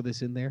have to throw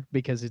this in there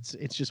because it's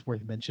just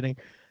worth mentioning.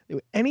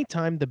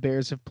 Anytime the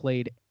Bears have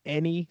played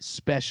any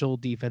special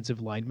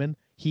defensive lineman,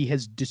 he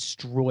has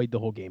destroyed the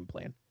whole game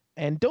plan.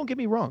 And don't get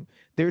me wrong,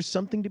 there's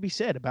something to be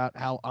said about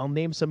how I'll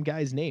name some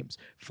guys' names.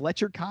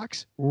 Fletcher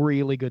Cox,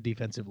 really good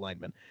defensive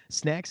lineman.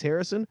 Snacks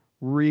Harrison,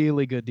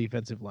 really good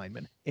defensive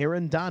lineman.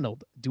 Aaron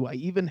Donald, do I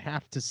even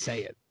have to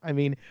say it? I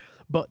mean,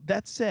 but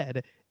that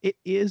said, it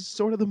is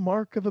sort of the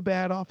mark of a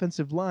bad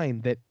offensive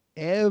line that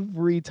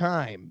every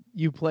time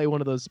you play one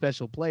of those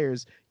special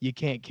players, you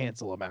can't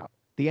cancel them out.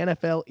 The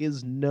NFL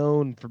is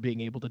known for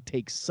being able to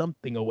take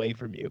something away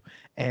from you.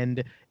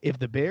 And if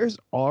the Bears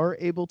are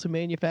able to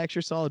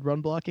manufacture solid run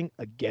blocking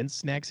against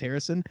Snacks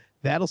Harrison,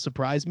 that'll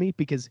surprise me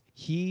because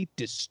he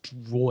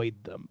destroyed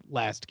them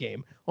last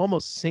game,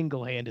 almost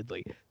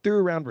single-handedly. Threw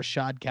around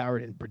Rashad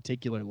Coward in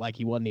particular like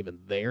he wasn't even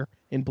there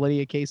in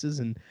plenty of cases.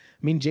 And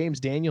I mean,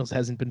 James Daniels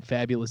hasn't been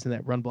fabulous in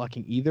that run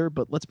blocking either,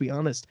 but let's be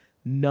honest,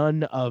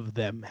 none of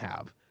them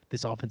have.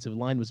 This offensive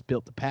line was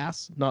built to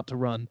pass, not to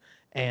run,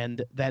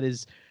 and that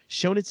has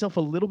shown itself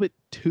a little bit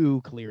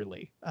too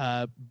clearly.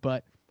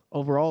 But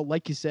overall,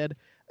 like you said,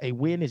 a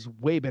win is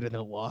way better than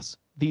a loss.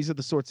 These are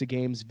the sorts of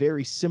games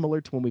very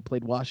similar to when we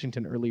played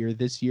Washington earlier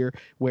this year,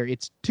 where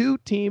it's two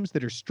teams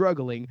that are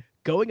struggling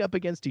going up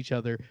against each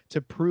other to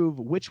prove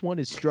which one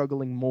is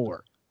struggling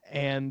more.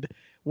 And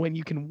when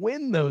you can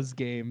win those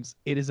games,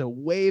 it is a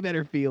way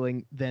better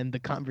feeling than the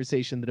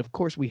conversation that, of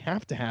course, we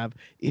have to have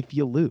if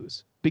you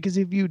lose. Because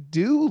if you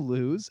do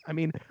lose, I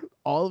mean,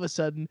 all of a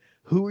sudden,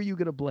 who are you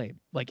going to blame?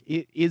 Like,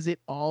 is it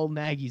all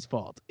Nagy's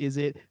fault? Is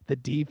it the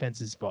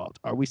defense's fault?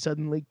 Are we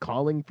suddenly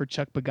calling for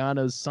Chuck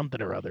Pagano's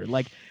something or other?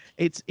 Like,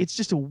 it's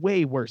just a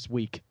way worse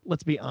week.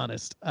 Let's be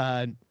honest.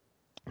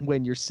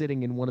 when you're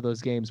sitting in one of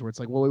those games where it's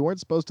like, well, we weren't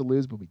supposed to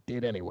lose, but we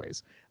did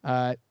anyways.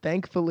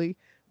 Thankfully,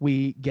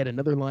 we get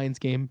another Lions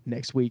game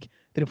next week.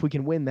 That if we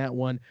can win that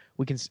one,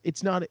 we can.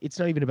 It's not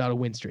even about a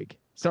win streak.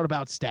 It's not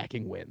about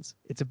stacking wins.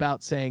 It's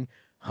about saying,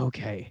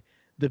 okay,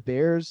 the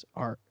Bears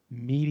are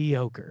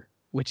mediocre,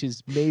 which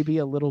is maybe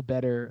a little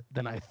better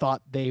than I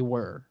thought they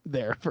were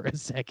there for a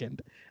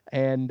second.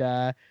 And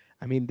I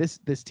mean, this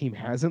team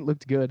hasn't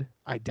looked good.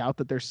 I doubt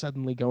that they're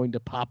suddenly going to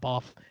pop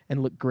off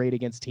and look great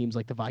against teams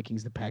like the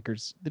Vikings, the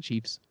Packers, the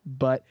Chiefs.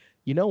 But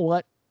you know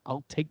what?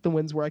 I'll take the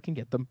wins where I can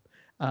get them.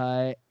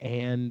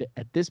 And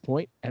at this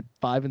point, at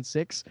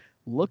 5-6,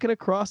 looking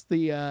across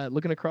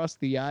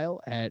the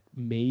aisle at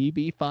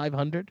maybe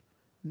 500,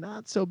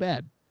 not so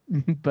bad.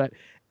 But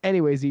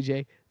anyways,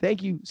 EJ,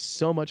 thank you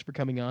so much for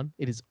coming on.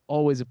 It is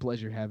always a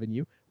pleasure having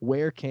you.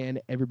 Where can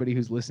everybody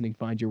who's listening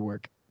find your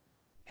work?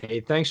 Hey,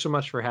 thanks so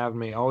much for having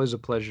me. Always a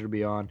pleasure to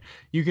be on.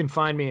 You can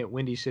find me at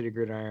Windy City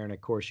Gridiron.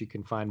 Of course, you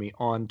can find me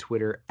on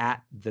Twitter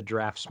at the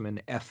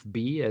Draftsman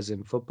FB, as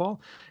in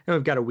football. And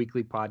we've got a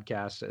weekly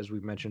podcast, as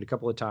we've mentioned a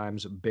couple of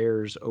times,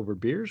 Bears Over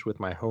Beers, with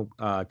my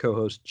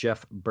co-host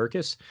Jeff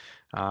Berkus.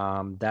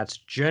 That's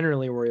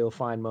generally where you'll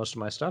find most of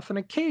my stuff. And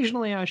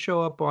occasionally I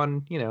show up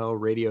on,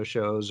 radio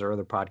shows or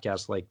other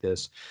podcasts like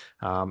this.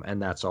 And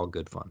that's all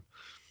good fun.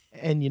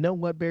 And you know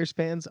what, Bears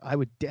fans? I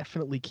would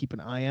definitely keep an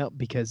eye out,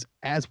 because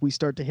as we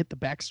start to hit the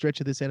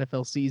backstretch of this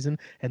NFL season,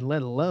 and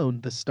let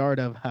alone the start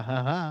of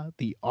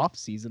the off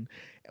season,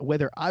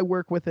 whether I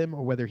work with him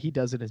or whether he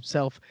does it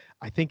himself,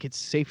 I think it's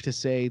safe to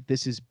say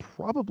this is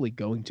probably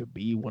going to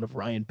be one of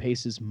Ryan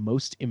Pace's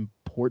most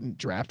important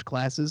draft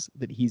classes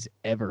that he's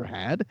ever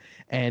had.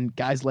 And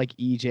guys like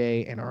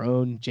EJ and our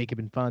own Jacob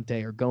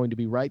Infante are going to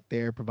be right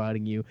there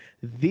providing you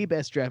the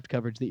best draft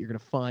coverage that you're going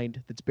to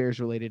find that's Bears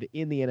related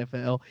in the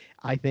NFL,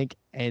 I think.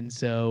 And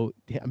so,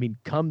 I mean,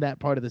 come that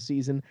part of the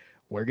season,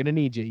 we're going to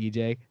need you,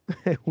 EJ.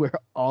 We're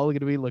all going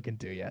to be looking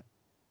to you.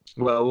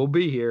 Well, we'll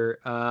be here.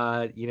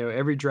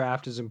 Every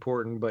draft is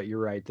important, but you're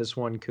right. This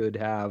one could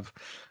have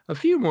a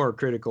few more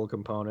critical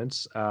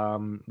components.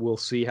 We'll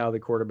see how the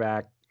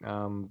quarterback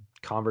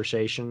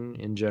conversation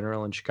in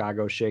general in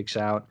Chicago shakes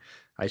out.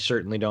 I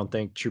certainly don't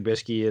think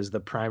Trubisky is the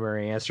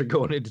primary answer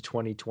going into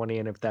 2020.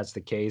 And if that's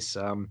the case,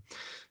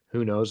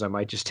 who knows? I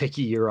might just take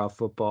a year off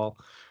football.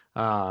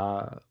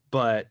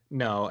 But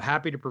no,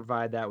 happy to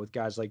provide that with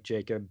guys like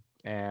Jacob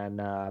and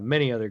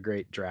many other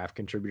great draft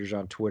contributors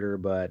on Twitter.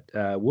 But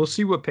we'll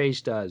see what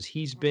Pace does.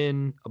 He's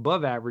been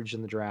above average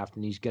in the draft,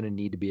 and he's going to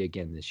need to be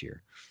again this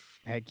year.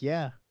 Heck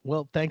yeah.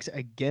 Well, thanks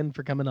again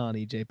for coming on,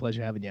 EJ.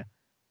 Pleasure having you.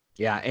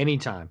 Yeah,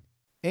 anytime.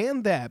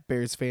 And that,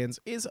 Bears fans,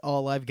 is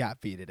all I've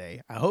got for you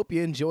today. I hope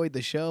you enjoyed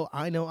the show.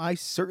 I know I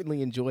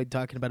certainly enjoyed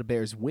talking about a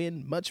Bears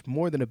win, much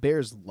more than a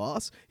Bears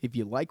loss. If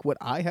you like what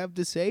I have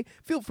to say,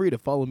 feel free to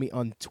follow me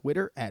on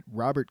Twitter at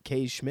Robert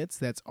K. Schmitz.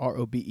 That's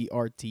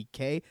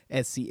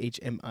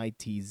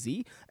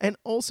RobertKSchmitz. And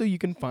also you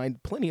can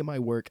find plenty of my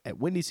work at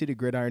Windy City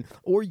Gridiron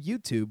or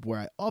YouTube, where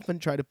I often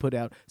try to put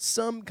out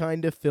some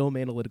kind of film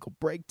analytical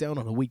breakdown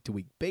on a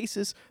week-to-week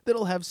basis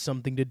that'll have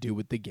something to do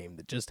with the game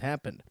that just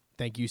happened.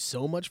 Thank you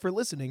so much for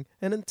listening,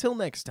 and until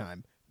next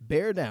time,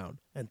 bear down,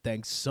 and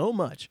thanks so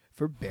much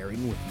for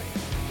bearing with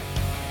me.